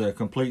this was a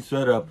complete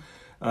setup.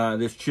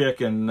 This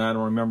chick, and I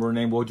don't remember her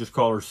name, we'll just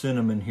call her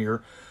Cinnamon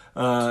here,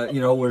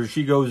 where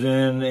she goes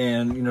in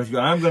and, she goes,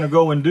 I'm going to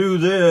go and do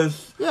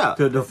this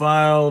to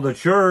defile the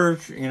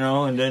church,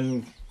 and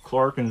then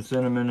Clark and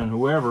Cinnamon and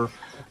whoever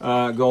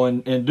go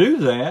and do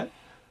that.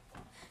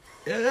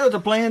 Yeah, that was a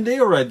planned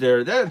deal right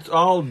there. That's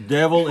all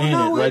devil in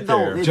no, it right it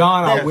don't. there.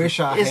 John, I That- wish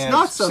I it's had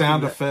not something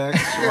sound that-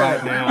 effects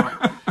right now,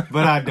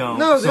 but I don't.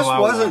 No, so this I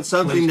wasn't won't.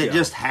 something Please that go.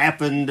 just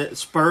happened at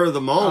spur of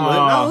the moment.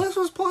 No, this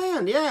was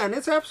planned. Yeah, and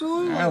it's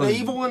absolutely That was- the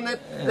evil one that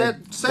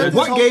set this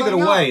What whole gave it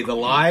thing away? up. The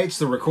lights,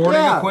 the recording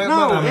Yeah, equipment?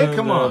 no, I mean,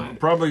 come on.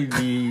 Probably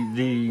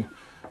the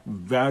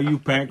value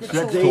packed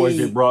sex The- toys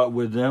they brought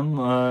with them.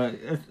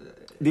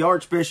 The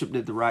Archbishop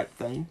did the right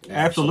thing.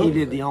 Absolutely. He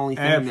did the only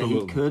thing Absolutely. that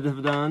he could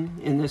have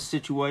done in this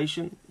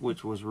situation,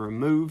 which was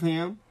remove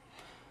him,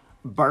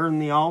 burn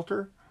the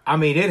altar. I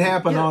mean, it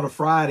happened Yeah. on a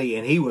Friday,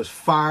 and he was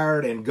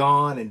fired and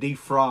gone and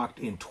defrocked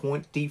in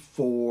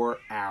 24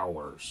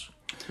 hours.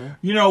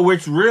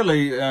 Which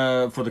really,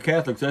 for the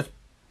Catholics, that's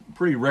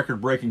pretty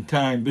record-breaking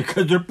time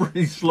because they're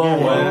pretty slow.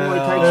 Yeah, at it. it only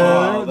takes a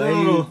while.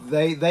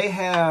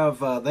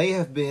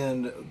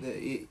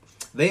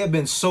 They have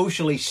been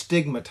socially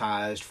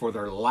stigmatized for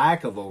their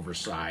lack of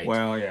oversight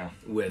Well, yeah.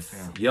 with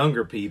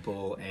younger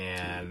people,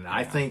 and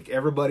I think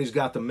everybody's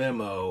got the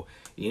memo.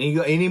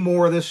 Any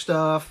more of this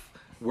stuff,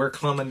 we're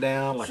coming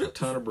down like a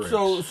ton of bricks.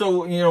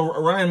 So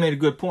Ryan made a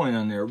good point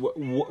on there.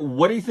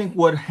 What do you think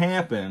would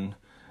happen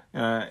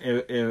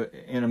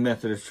in a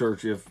Methodist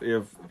church if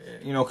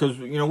because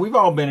we've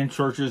all been in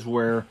churches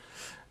where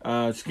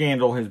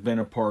scandal has been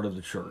a part of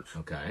the church.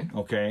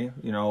 Okay.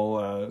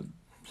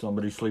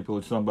 Somebody sleeping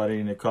with somebody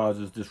and it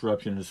causes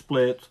disruption and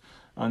splits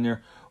on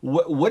there.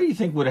 What do you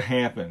think would have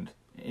happened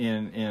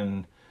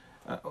and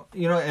I'm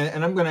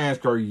going to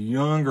ask our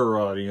younger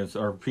audience,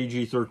 our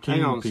PG-13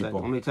 Hang on a people.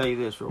 second. Let me tell you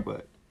this real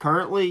quick.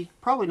 Currently,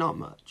 probably not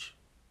much.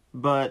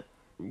 But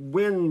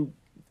when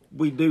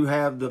we do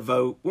have the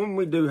vote, when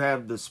we do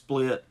have the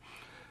split,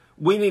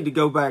 we need to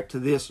go back to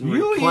this and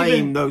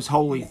reclaim those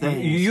holy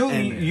things. You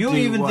and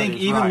even do what think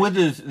is right.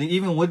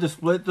 with the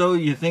split though,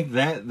 you think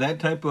that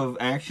type of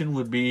action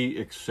would be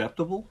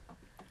acceptable?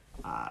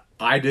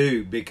 I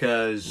do,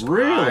 because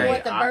Really?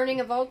 What, the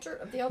burning of the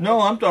altar?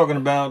 No, I'm talking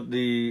about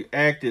the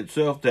act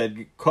itself that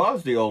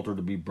caused the altar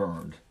to be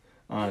burned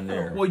on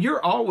there. Well,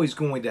 you're always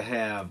going to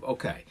have,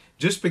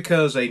 just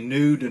because a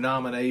new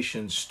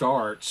denomination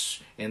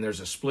starts and there's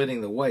a splitting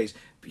of the ways,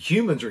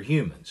 humans are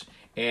humans.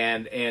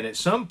 And at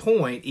some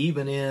point,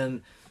 even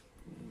in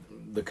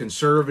the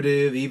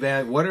conservative,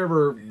 even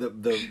whatever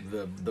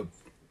the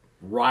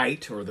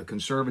right or the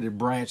conservative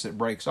branch that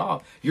breaks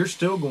off, you're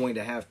still going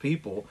to have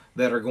people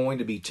that are going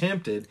to be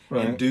tempted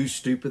and do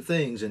stupid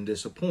things and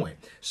disappoint.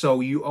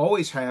 So you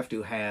always have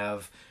to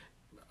have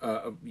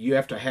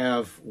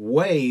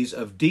ways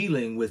of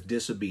dealing with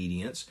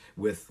disobedience,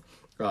 with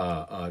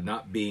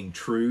not being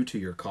true to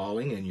your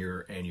calling and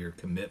your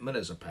commitment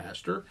as a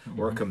pastor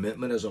or a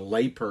commitment as a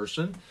lay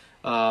person,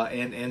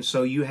 and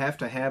so you have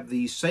to have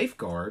these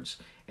safeguards.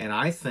 And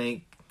I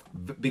think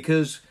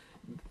because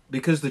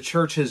the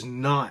church has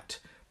not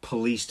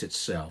policed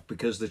itself,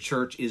 because the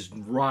church is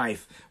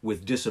rife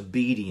with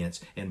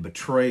disobedience and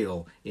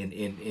betrayal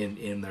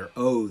in their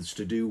oaths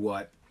to do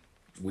what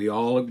we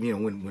all,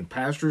 when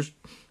pastors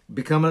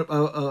become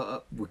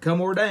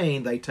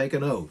ordained, they take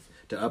an oath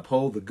to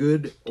uphold the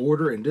good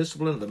order and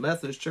discipline of the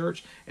Methodist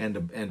Church, and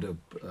to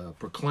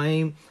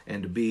proclaim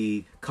and to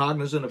be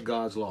cognizant of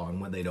God's law. And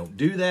when they don't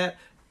do that,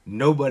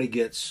 nobody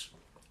gets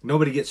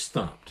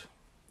thumped.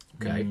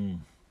 Okay.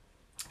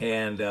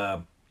 And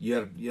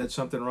you had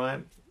something,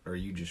 Ryan, or are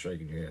you just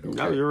shaking your head? Okay.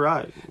 No, you're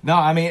right. No,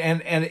 I mean,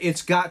 and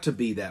it's got to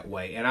be that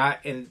way.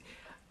 And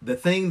the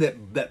thing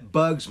that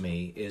bugs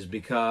me is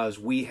because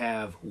we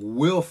have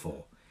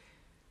willful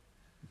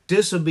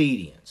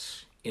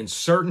disobedience in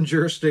certain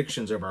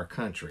jurisdictions of our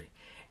country,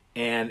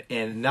 and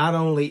not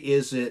only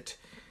is it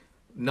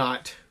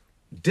not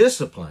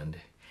disciplined,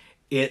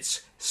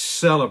 it's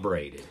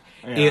celebrated.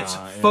 It's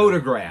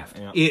photographed.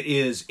 Yeah. It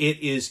is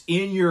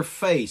in your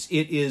face.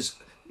 It is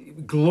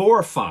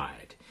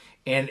glorified.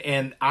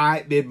 And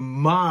I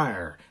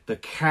admire the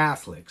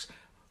Catholics.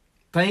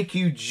 Thank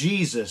you,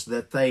 Jesus,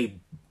 that they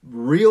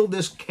reeled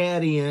this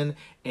cat in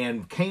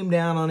and came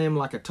down on him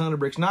like a ton of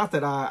bricks. Not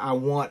that I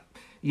want,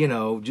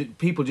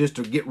 people just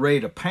to get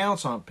ready to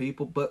pounce on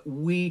people, but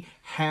we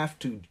have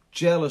to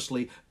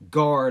jealously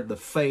guard the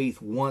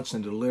faith once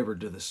and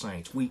delivered to the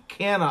saints. We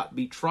cannot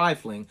be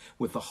trifling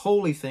with the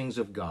holy things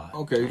of God.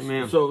 Okay,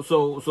 Amen. so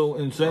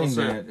in saying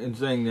Well that,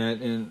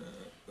 and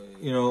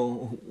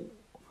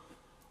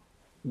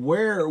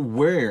where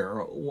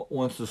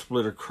once the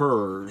split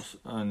occurs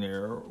on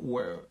there,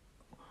 where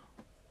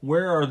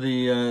are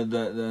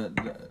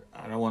the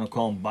I don't want to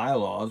call them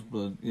bylaws,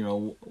 but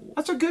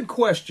That's a good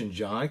question,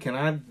 John. Can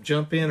I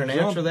jump in and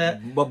answer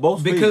that? But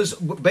both because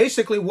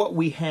basically what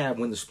we have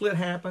when the split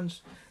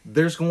happens,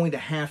 there's going to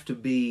have to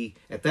be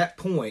at that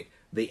point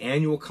the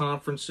annual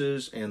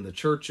conferences and the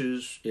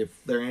churches.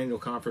 If their annual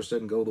conference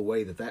doesn't go the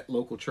way that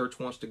local church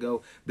wants to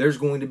go, there's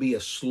going to be a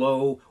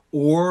slow,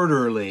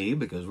 orderly,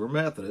 because we're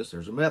Methodists,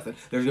 there's a method.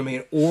 There's going to be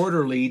an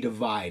orderly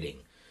dividing.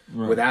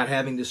 without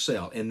having to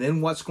sell. And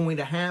then what's going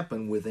to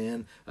happen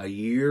within a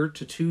year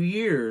to 2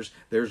 years,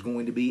 there's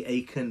going to be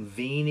a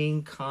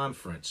convening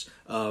conference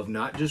of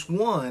not just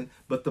one,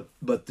 but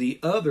the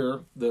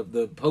other,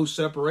 the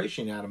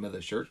post-separation Adam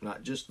Methodist Church,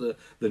 not just the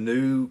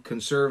new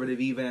conservative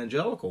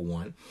evangelical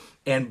one.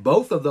 And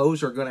both of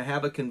those are going to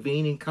have a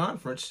convening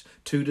conference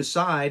to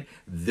decide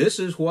this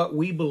is what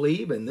we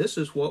believe and this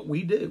is what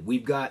we do.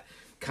 We've got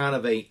kind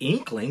of a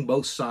inkling,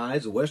 both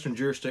sides. The Western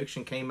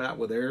jurisdiction came out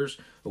with theirs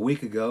a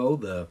week ago.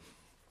 The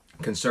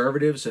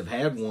conservatives have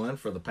had one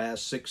for the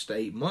past 6 to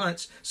 8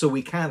 months, so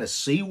we kind of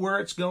see where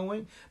it's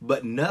going,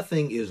 but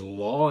nothing is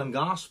law and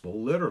gospel,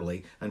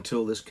 literally,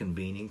 until this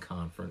convening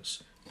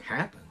conference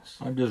happens.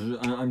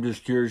 I'm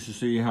just curious to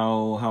see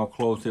how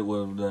close it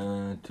will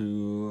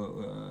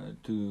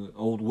to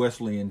old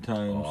Wesleyan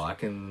times. Oh, I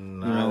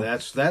can.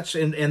 That's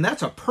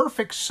a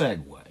perfect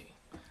segue.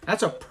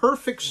 That's a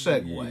perfect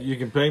segue. You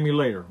can pay me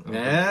later. Okay.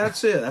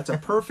 That's it. That's a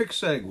perfect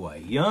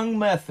segue. Young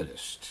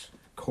Methodists,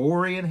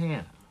 Corey and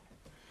Hannah.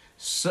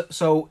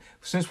 So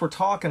since we're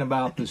talking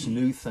about this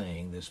new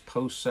thing, this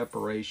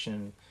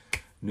post-separation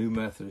New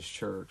Methodist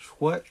Church,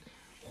 what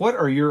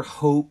are your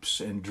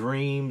hopes and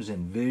dreams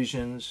and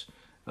visions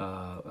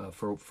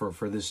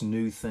for this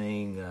new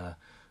thing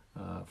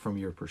from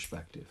your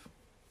perspective?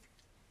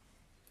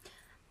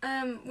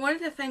 One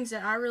of the things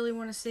that I really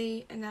want to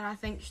see, and that I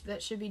think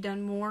that should be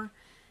done more,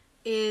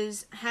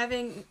 is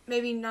having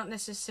maybe not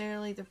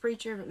necessarily the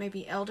preacher, but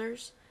maybe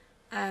elders,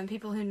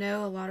 people who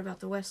know a lot about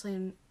the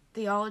Wesleyan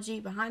theology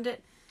behind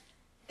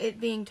it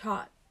being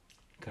taught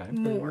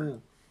more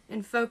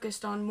and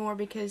focused on more,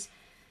 because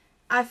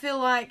I feel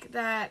like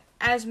that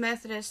as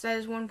Methodists, that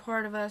is one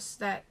part of us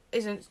that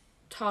isn't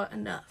taught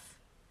enough.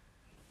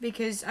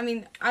 Because, I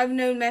mean, I've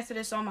known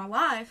Methodists all my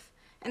life,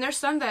 and there's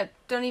some that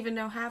don't even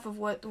know half of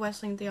what the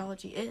Wesleyan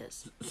theology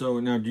is. So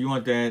now, do you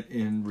want that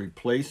in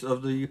replace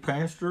of the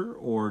pastor,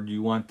 or do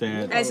you want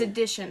that as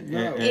addition,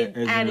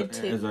 added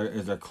to,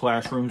 as a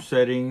classroom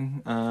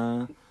setting,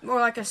 or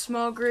like a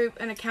small group,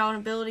 an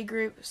accountability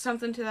group,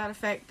 something to that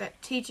effect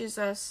that teaches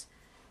us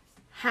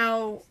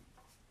how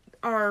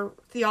our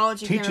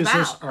theology came about. Teaches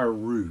us our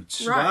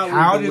roots. Right.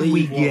 How did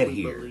we get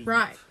here?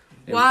 Right.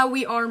 Why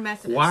we are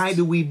Methodists. Why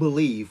do we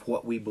believe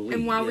what we believe?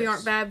 And why we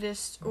aren't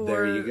Baptist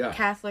or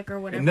Catholic or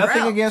whatever. And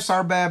nothing else. against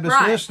our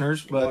Baptist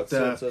listeners, but what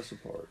sets us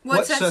apart?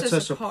 What sets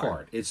us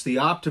apart? It's the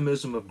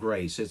optimism of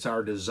grace. It's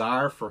our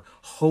desire for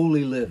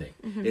holy living.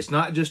 Mm-hmm. It's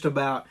not just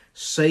about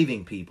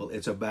saving people.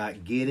 It's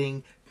about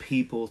getting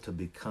people to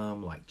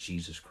become like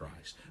Jesus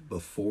Christ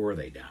before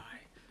they die.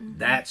 Mm-hmm.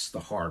 That's the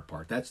hard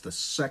part. That's the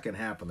second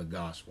half of the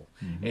gospel.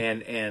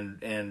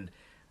 Mm-hmm. And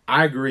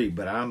I agree,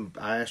 but I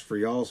asked for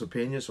y'all's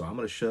opinion, so I'm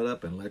going to shut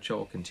up and let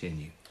y'all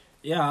continue.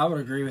 Yeah, I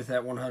would agree with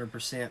that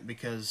 100%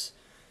 because,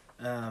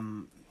 I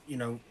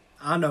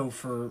know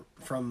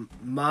from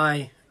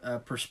my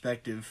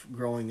perspective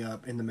growing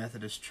up in the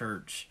Methodist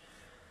Church,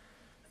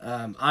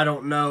 I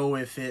don't know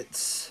if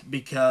it's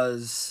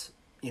because,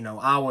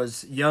 I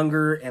was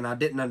younger and I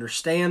didn't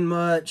understand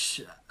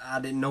much. I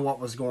didn't know what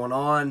was going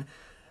on.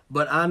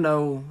 But I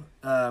know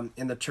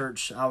in the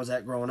church I was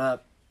at growing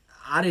up,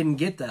 I didn't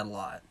get that a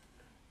lot.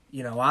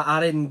 I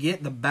didn't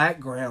get the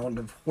background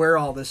of where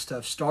all this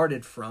stuff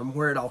started from,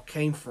 where it all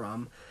came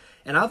from.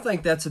 And I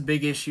think that's a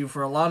big issue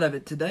for a lot of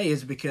it today,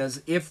 is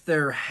because if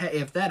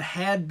that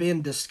had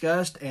been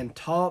discussed and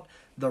taught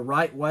the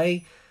right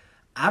way,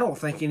 I don't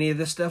think any of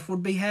this stuff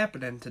would be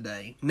happening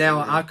today.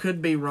 Now, I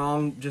could be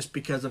wrong just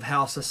because of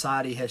how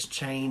society has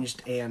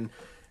changed and,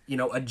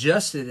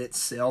 adjusted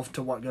itself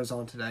to what goes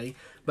on today.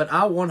 But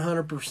I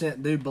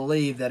 100% do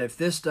believe that if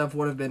this stuff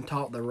would have been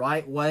taught the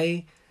right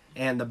way,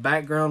 and the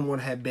background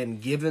would have been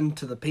given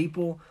to the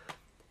people,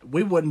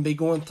 we wouldn't be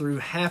going through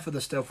half of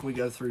the stuff we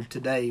go through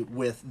today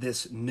with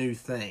this new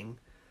thing.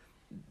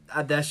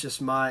 That's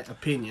just my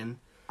opinion.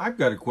 I've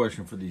got a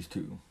question for these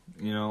two.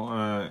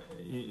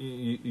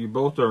 You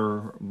both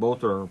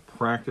are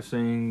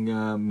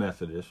practicing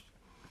Methodist,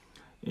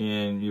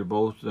 and you're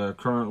both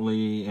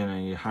currently in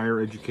a higher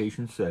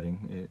education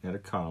setting at a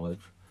college.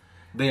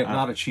 They have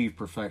not achieved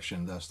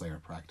perfection, thus they are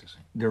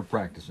practicing. They're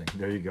practicing.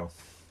 There you go.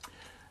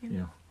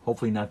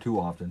 Hopefully not too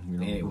often.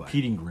 Anyway,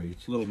 repeating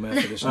grades. Little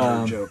Methodist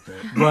joke there.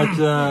 But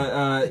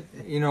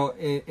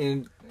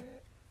in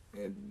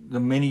the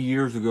many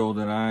years ago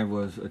that I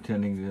was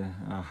attending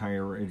the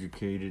higher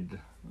educated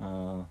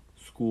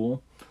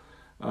school,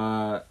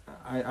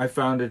 I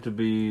found it to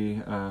be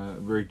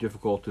very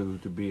difficult to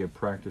be a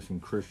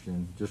practicing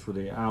Christian just for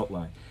the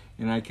outline,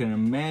 and I can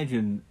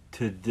imagine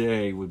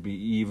today would be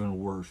even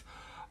worse.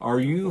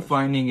 Are you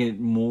finding it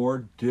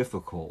more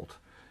difficult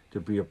to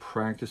be a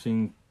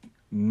practicing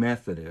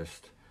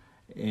Methodist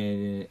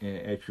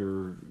at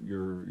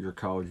your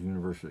college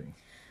university?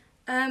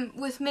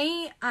 With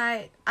me,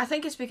 I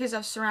think it's because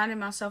I've surrounded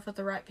myself with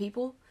the right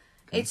people.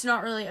 Okay. It's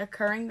not really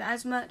occurring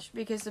as much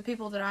because the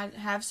people that I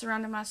have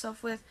surrounded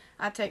myself with,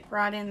 I take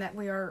pride in that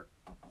we are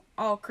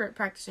all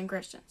practicing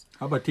Christians.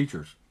 How about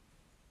teachers?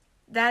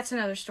 That's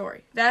another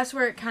story. That's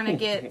where it kind of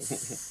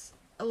gets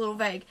a little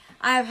vague.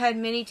 I have had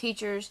many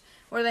teachers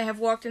where they have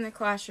walked in the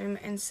classroom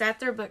and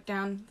sat their book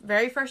down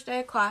very first day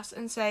of class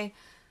and say,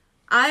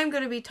 I'm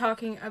going to be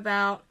talking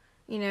about,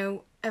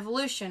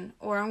 evolution,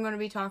 or I'm going to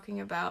be talking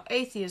about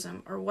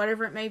atheism, or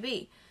whatever it may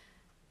be.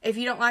 If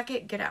you don't like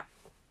it, get out.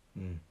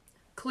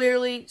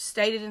 Clearly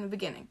stated in the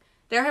beginning.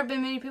 There have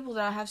been many people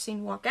that I have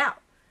seen walk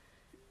out.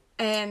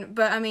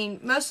 But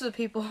most of the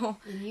people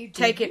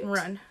take it and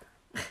run.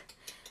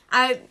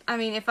 I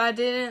mean, if I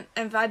did,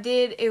 I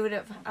would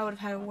have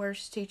had a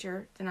worse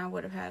teacher than I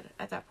would have had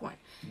at that point.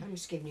 I'm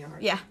just giving you a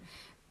hard Yeah. time.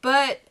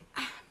 But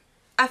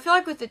I feel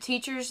like with the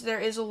teachers, there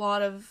is a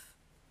lot of,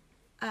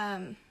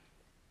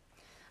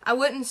 I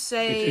wouldn't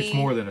say It's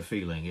more than a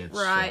feeling. It's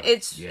right.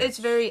 It's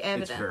very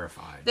evident. It's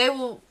verified.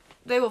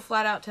 They will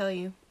flat out tell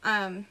you.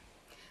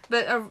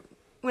 But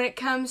when it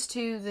comes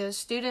to the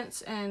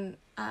students and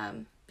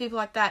people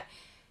like that,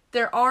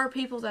 there are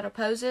people that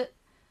oppose it,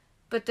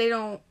 but they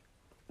don't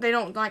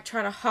like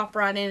try to hop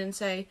right in and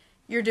say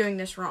you're doing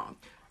this wrong.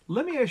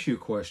 Let me ask you a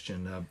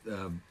question.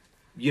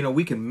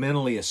 We can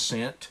mentally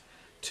assent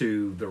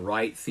to the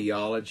right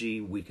theology.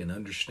 We can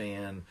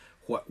understand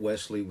what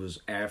Wesley was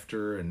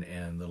after,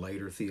 and the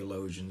later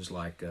theologians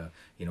like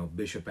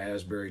Bishop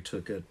Asbury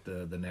took it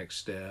the next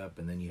step,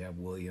 and then you have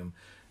William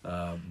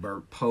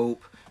Burt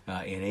Pope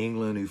in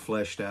England, who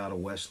fleshed out a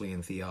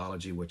Wesleyan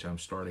theology, which I'm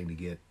starting to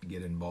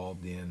get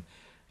involved in.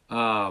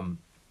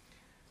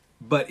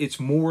 But it's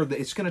going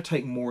to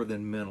take more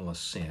than mental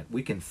assent.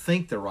 We can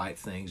think the right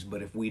things,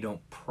 but if we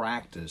don't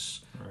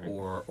practice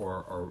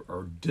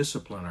or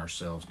discipline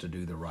ourselves to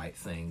do the right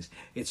things,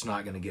 it's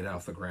not going to get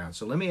off the ground.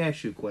 So let me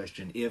ask you a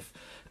question. If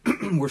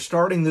we're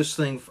starting this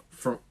thing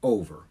from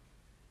over,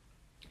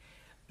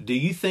 do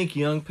you think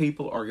young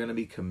people are going to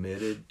be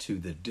committed to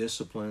the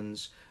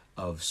disciplines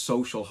of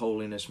social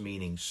holiness,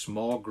 meaning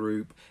small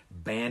group,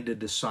 banded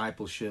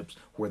discipleships,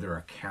 where they're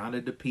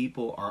accounted to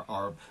people?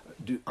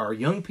 Are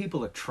young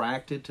people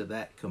attracted to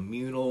that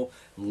communal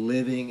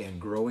living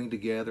and growing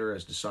together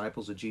as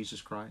disciples of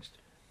Jesus Christ?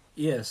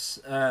 Yes,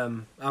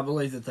 I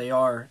believe that they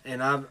are,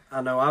 and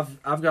I know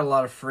I've got a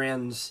lot of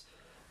friends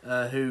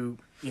who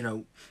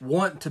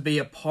want to be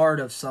a part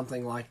of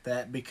something like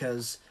that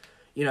because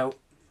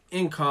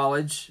in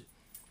college,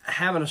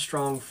 having a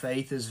strong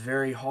faith is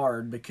very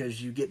hard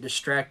because you get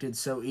distracted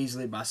so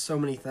easily by so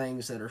many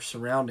things that are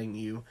surrounding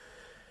you.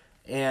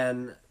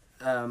 And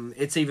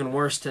it's even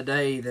worse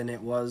today than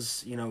it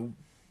was,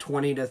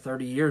 20 to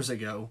 30 years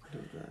ago.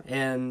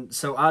 And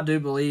so I do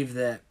believe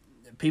that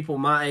people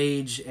my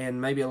age and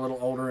maybe a little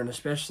older and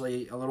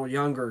especially a little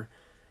younger,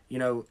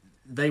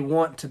 they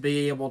want to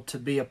be able to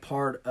be a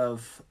part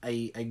of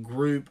a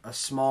group, a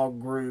small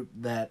group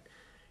that,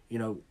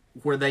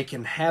 where they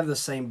can have the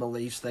same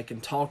beliefs, they can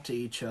talk to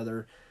each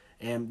other,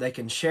 and they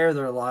can share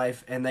their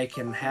life, and they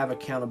can have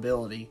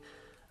accountability.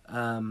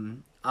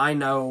 I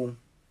know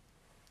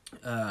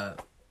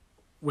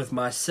with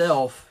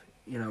myself,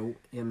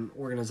 in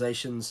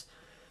organizations,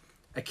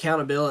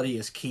 accountability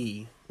is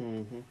key.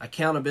 Mm-hmm.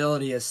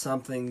 Accountability is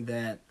something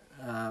that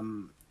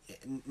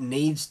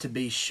needs to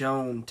be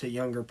shown to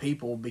younger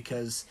people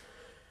because,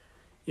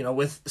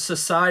 with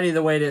society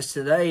the way it is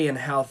today and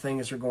how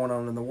things are going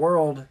on in the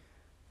world,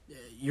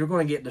 you're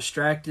going to get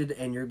distracted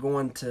and you're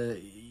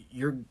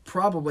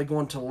probably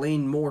going to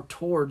lean more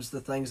towards the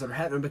things that are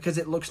happening because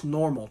it looks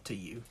normal to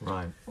you.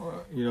 Right.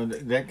 Well,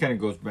 that kind of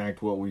goes back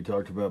to what we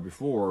talked about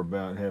before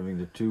about having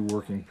the two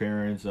working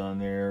parents on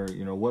there.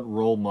 What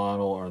role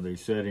model are they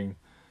setting,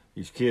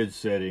 these kids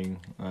setting,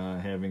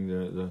 having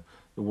the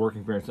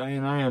working parents.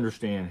 And I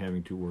understand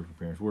having two working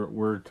parents.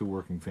 We're a two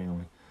working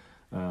family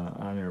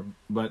on there.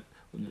 But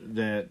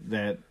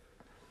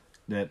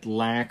that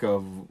lack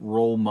of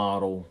role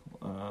model,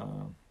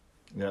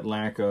 that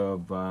lack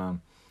of,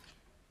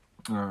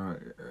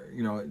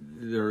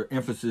 their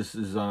emphasis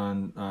is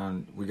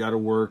on we got to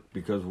work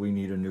because we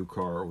need a new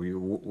car.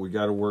 We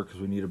got to work because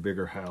we need a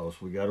bigger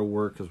house. We got to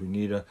work because we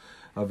need a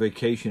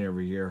vacation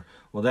every year.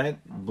 Well,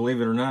 that,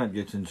 believe it or not,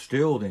 gets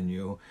instilled in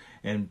you.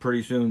 And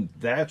pretty soon,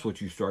 that's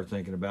what you start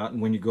thinking about.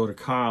 And when you go to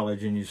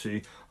college and you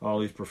see all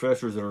these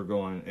professors that are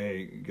going,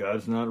 "Hey,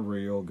 God's not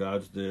real.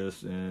 God's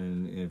this,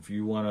 and if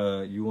you want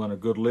a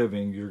good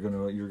living, you're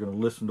gonna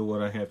listen to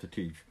what I have to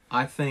teach."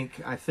 I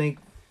think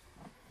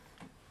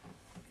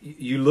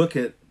you look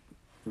at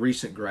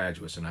recent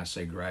graduates, and I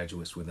say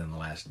graduates within the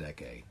last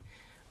decade.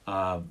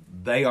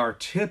 They are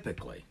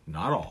typically,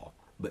 not all,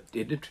 but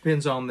it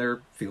depends on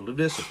their field of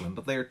discipline.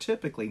 But they are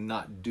typically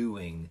not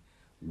doing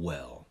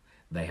well.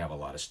 They have a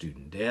lot of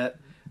student debt.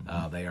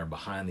 They are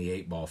behind the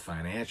eight ball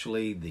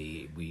financially.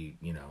 We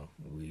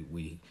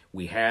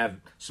had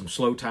some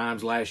slow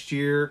times last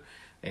year,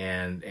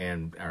 and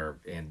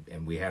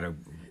we had a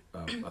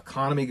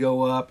economy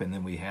go up, and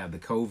then we had the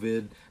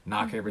COVID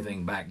knock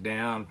everything back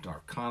down.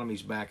 Our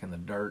economy's back in the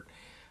dirt.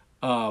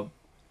 I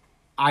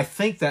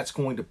think that's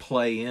going to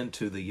play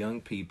into the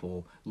young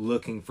people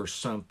looking for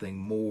something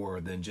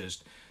more than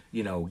just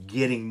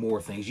getting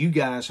more things. You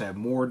guys have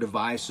more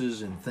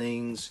devices and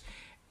things,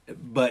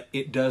 but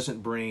it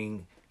doesn't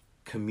bring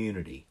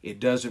community.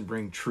 It doesn't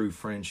bring true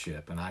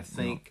friendship. And I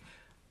think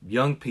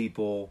young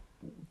people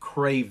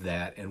crave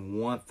that and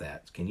want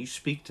that. Can you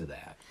speak to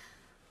that?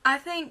 I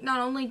think not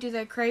only do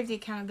they crave the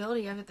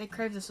accountability of it, they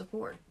crave the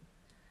support.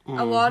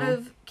 A lot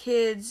of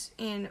kids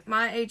in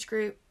my age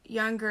group,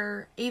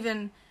 younger,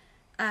 even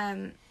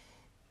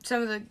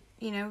some of the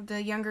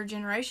the younger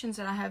generations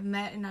that I have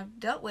met and I've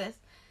dealt with,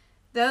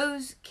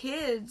 those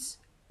kids,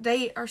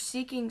 they are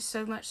seeking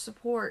so much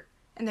support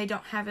and they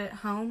don't have it at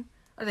home,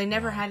 or they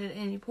never had it at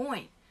any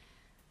point.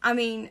 I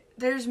mean,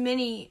 there's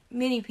many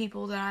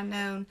people that I've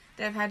known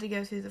that have had to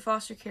go through the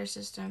foster care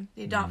system,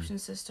 the adoption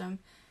system,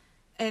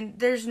 and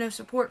there's no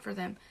support for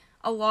them.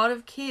 A lot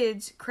of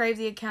kids crave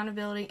the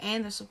accountability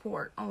and the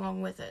support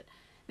along with it,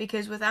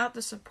 because without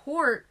the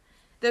support,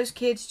 those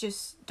kids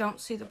just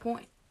don't see the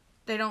point.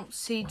 They don't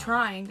see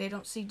trying. They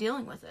don't see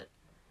dealing with it.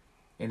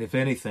 And if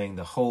anything,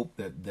 the hope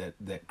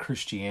that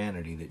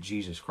Christianity, that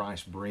Jesus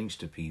Christ brings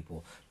to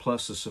people,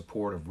 plus the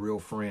support of real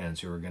friends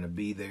who are going to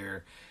be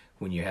there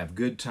when you have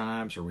good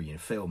times or when you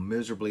fail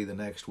miserably the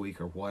next week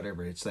or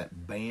whatever. It's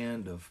that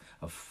band of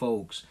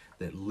folks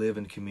that live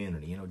in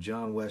community.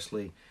 John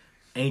Wesley,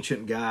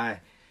 ancient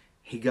guy,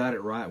 he got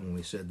it right when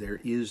we said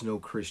there is no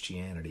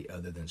Christianity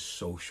other than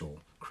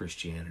social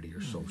Christianity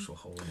or social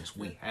holiness.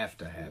 We have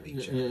to have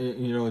each other.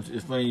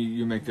 It's funny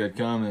you make that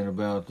comment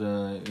about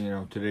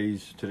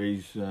today's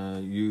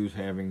youth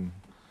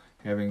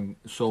having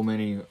so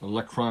many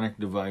electronic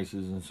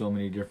devices and so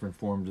many different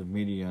forms of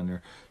media on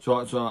there. So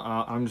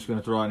I'm just going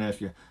to throw out and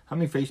ask you, how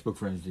many Facebook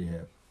friends do you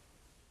have?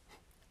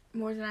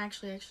 More than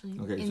actually.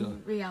 Okay,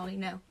 in reality,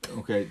 no.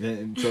 Okay,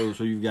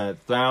 so you've got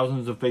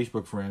thousands of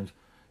Facebook friends,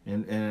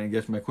 and I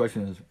guess my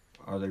question is,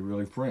 are they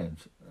really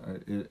friends?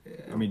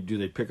 I mean, do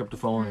they pick up the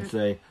phone and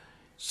say,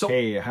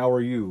 hey, how are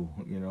you?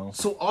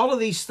 So all of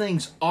these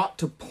things ought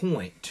to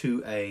point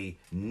to a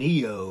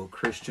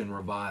neo-Christian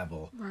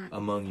revival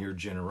among your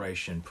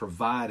generation,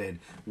 provided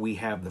we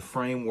have the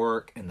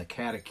framework and the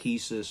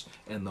catechesis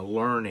and the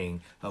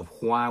learning of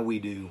why we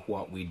do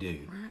what we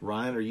do.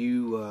 Ryan,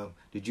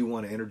 did you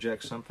want to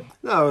interject something?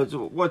 No, it's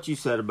what you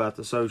said about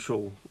the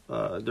social.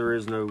 There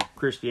is no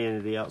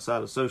Christianity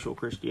outside of social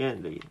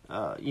Christianity.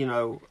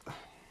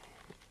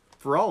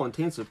 For all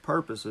intents and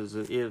purposes,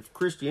 if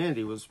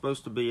Christianity was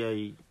supposed to be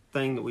a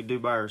thing that we do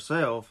by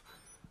ourselves,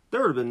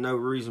 there would have been no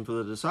reason for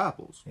the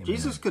disciples. Amen.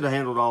 Jesus could have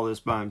handled all this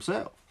by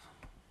himself.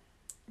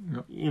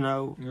 Yep.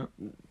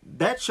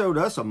 That showed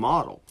us a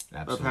model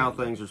of how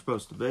things are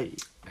supposed to be.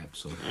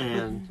 Absolutely.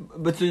 And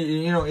but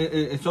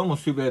it's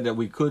almost too bad that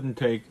we couldn't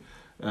take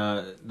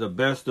the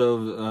best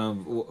of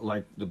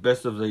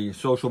the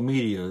social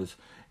medias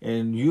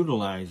and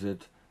utilize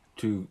it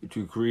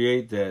to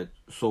create that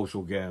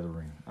social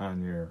gathering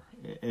on there.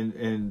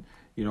 And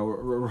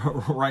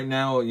right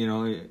now,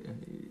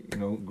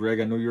 Greg,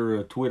 I know you're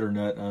a Twitter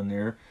nut on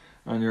there.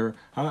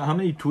 How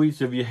many tweets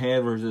have you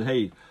had where it says,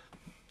 hey,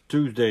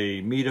 Tuesday,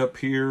 meet up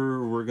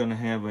here, we're going to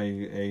have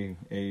a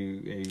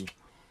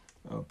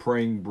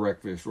praying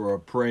breakfast or a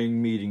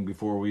praying meeting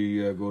before we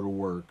go to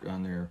work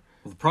on there?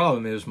 Well, the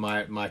problem is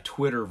my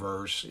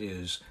Twitterverse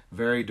is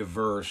very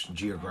diverse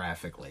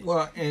geographically.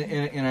 Well,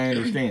 and I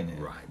understand that.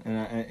 Right.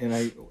 And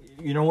I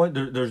you know what?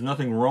 There's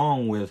nothing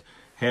wrong with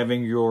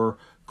having your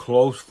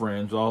close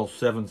friends, all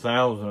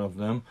 7,000 of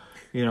them,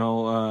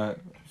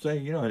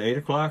 say, at 8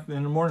 o'clock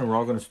in the morning, we're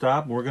all going to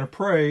stop, we're going to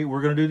pray,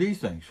 we're going to do these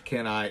things.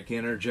 Can I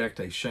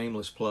interject a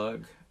shameless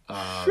plug?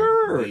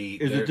 Sure.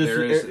 Is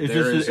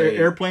this an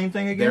airplane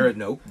thing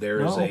again? There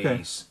is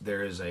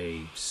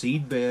a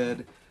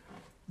seedbed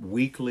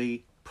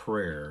weekly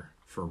prayer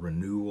for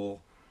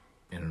renewal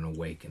and an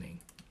awakening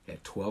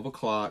at 12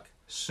 o'clock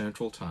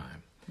Central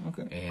Time.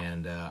 Okay.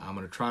 And I'm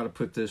going to try to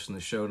put this in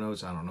the show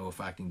notes. I don't know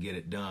if I can get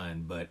it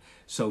done, but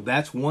so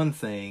that's one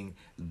thing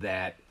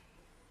that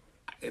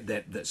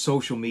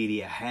social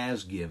media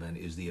has given,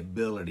 is the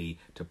ability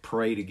to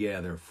pray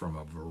together from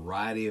a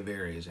variety of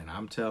areas. And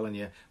I'm telling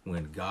you,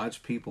 when God's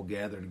people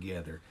gather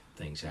together,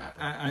 things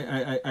happen.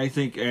 I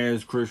think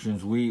as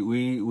Christians, we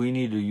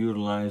need to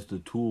utilize the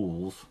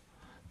tools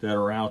that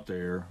are out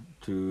there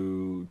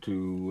to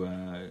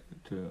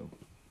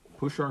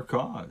push our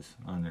cause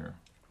on there.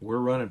 We're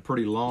running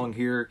pretty long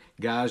here.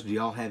 Guys, do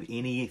y'all have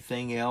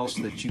anything else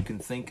that you can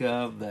think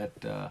of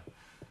that...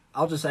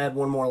 I'll just add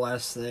one more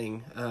last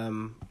thing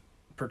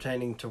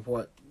pertaining to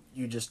what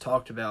you just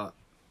talked about.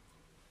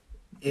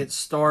 It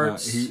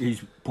starts...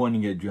 he's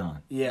pointing at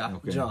John. Yeah,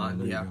 okay,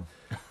 John,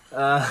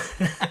 yeah.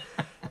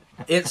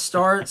 It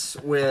starts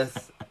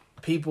with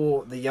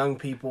people, the young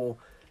people,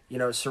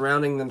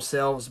 surrounding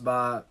themselves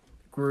by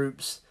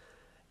groups.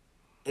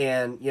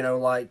 And,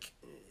 like...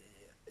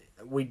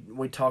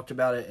 We talked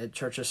about it at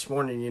church this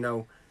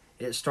morning,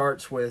 it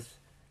starts with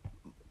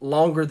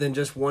longer than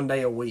just one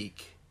day a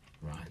week.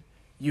 Right.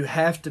 You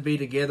have to be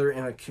together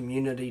in a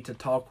community to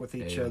talk with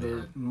each Amen.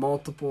 other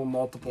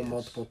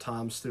multiple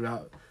times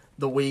throughout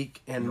the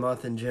week and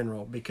month in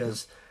general,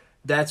 because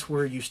that's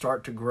where you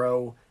start to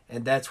grow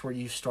and that's where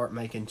you start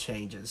making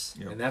changes.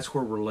 And that's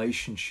where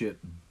relationship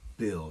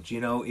builds.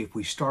 If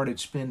we started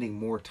spending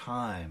more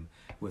time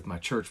with my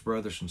church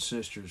brothers and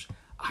sisters,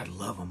 I'd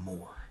love them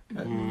more.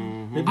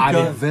 I'd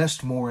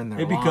invest more in their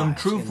They lives. become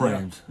true And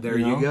friends. There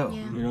you go.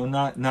 Yeah. You know,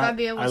 not I'd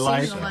be able to I see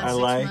like you in the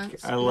last 6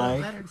 months, I you know,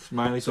 like better.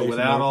 smiley So face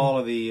without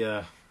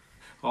emoji.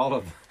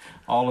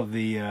 all of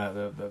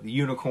the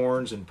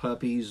unicorns and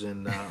puppies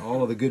and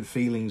all of the good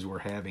feelings we're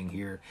having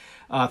here,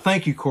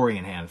 thank you, Corey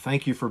and Hannah.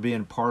 Thank you for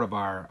being part of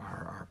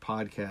our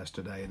podcast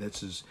today.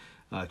 This is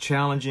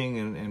challenging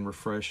and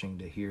refreshing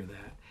to hear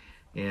that.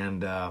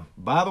 And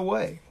by the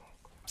way,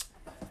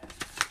 as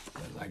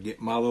I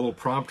get my little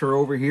prompter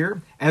over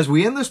here, as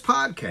we end this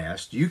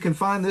podcast, you can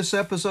find this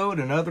episode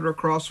and other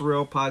Across the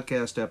Rail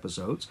podcast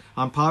episodes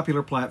on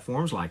popular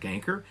platforms like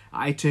Anchor,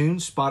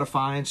 iTunes,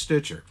 Spotify, and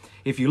Stitcher.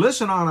 If you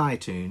listen on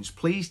iTunes,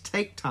 please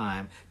take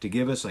time to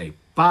give us a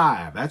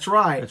 5. That's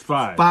right. That's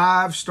 5.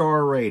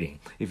 5-star rating.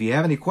 If you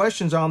have any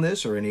questions on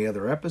this or any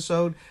other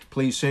episode,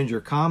 please send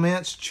your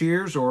comments,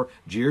 cheers, or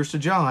jeers to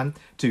John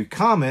to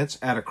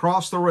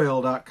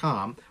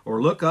comments@acrosstherail.com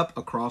or look up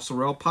Across the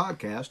Rail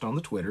Podcast on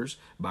the Twitters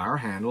by our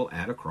handle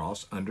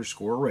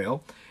 @across_rail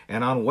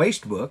and on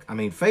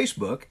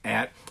Facebook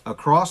at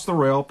Across the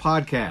Rail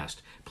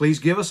Podcast. Please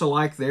give us a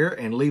like there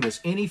and leave us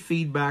any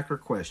feedback or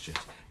questions.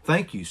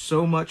 Thank you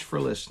so much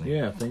for listening.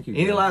 Yeah, thank you.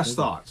 Any guys. last Thank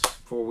you. thoughts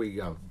before we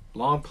go?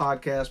 Long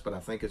podcast, but I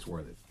think it's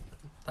worth it.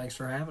 Thanks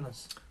for having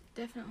us.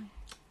 Definitely.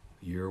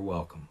 You're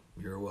welcome.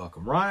 You're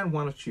welcome. Ryan,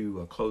 why don't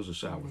you close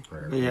us out with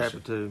prayer? Be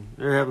happy to.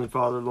 Dear Heavenly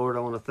Father, Lord, I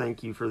want to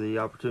thank you for the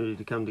opportunity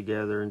to come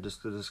together and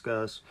just to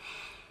discuss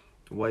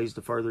ways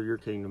to further your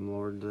kingdom,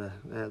 Lord.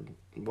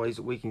 Ways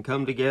that we can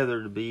come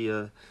together to be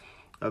a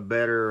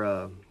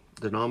better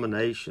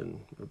denomination,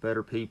 a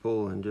better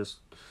people, and just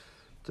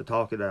to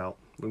talk it out.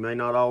 We may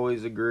not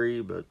always agree,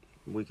 but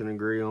we can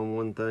agree on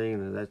one thing,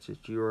 and that's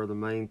that you are the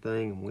main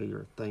thing, and we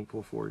are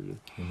thankful for you.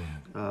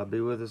 Amen.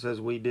 Be with us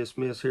as we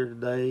dismiss here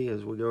today,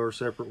 as we go our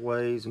separate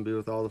ways, and be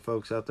with all the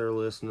folks out there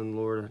listening,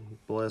 Lord.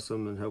 Bless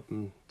them and help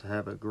them to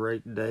have a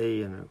great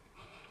day and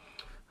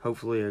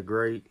hopefully a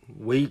great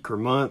week or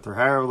month or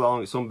however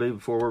long it's going to be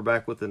before we're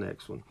back with the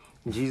next one.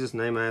 In Jesus'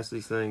 name I ask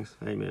these things.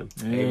 Amen.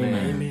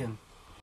 Amen. Amen.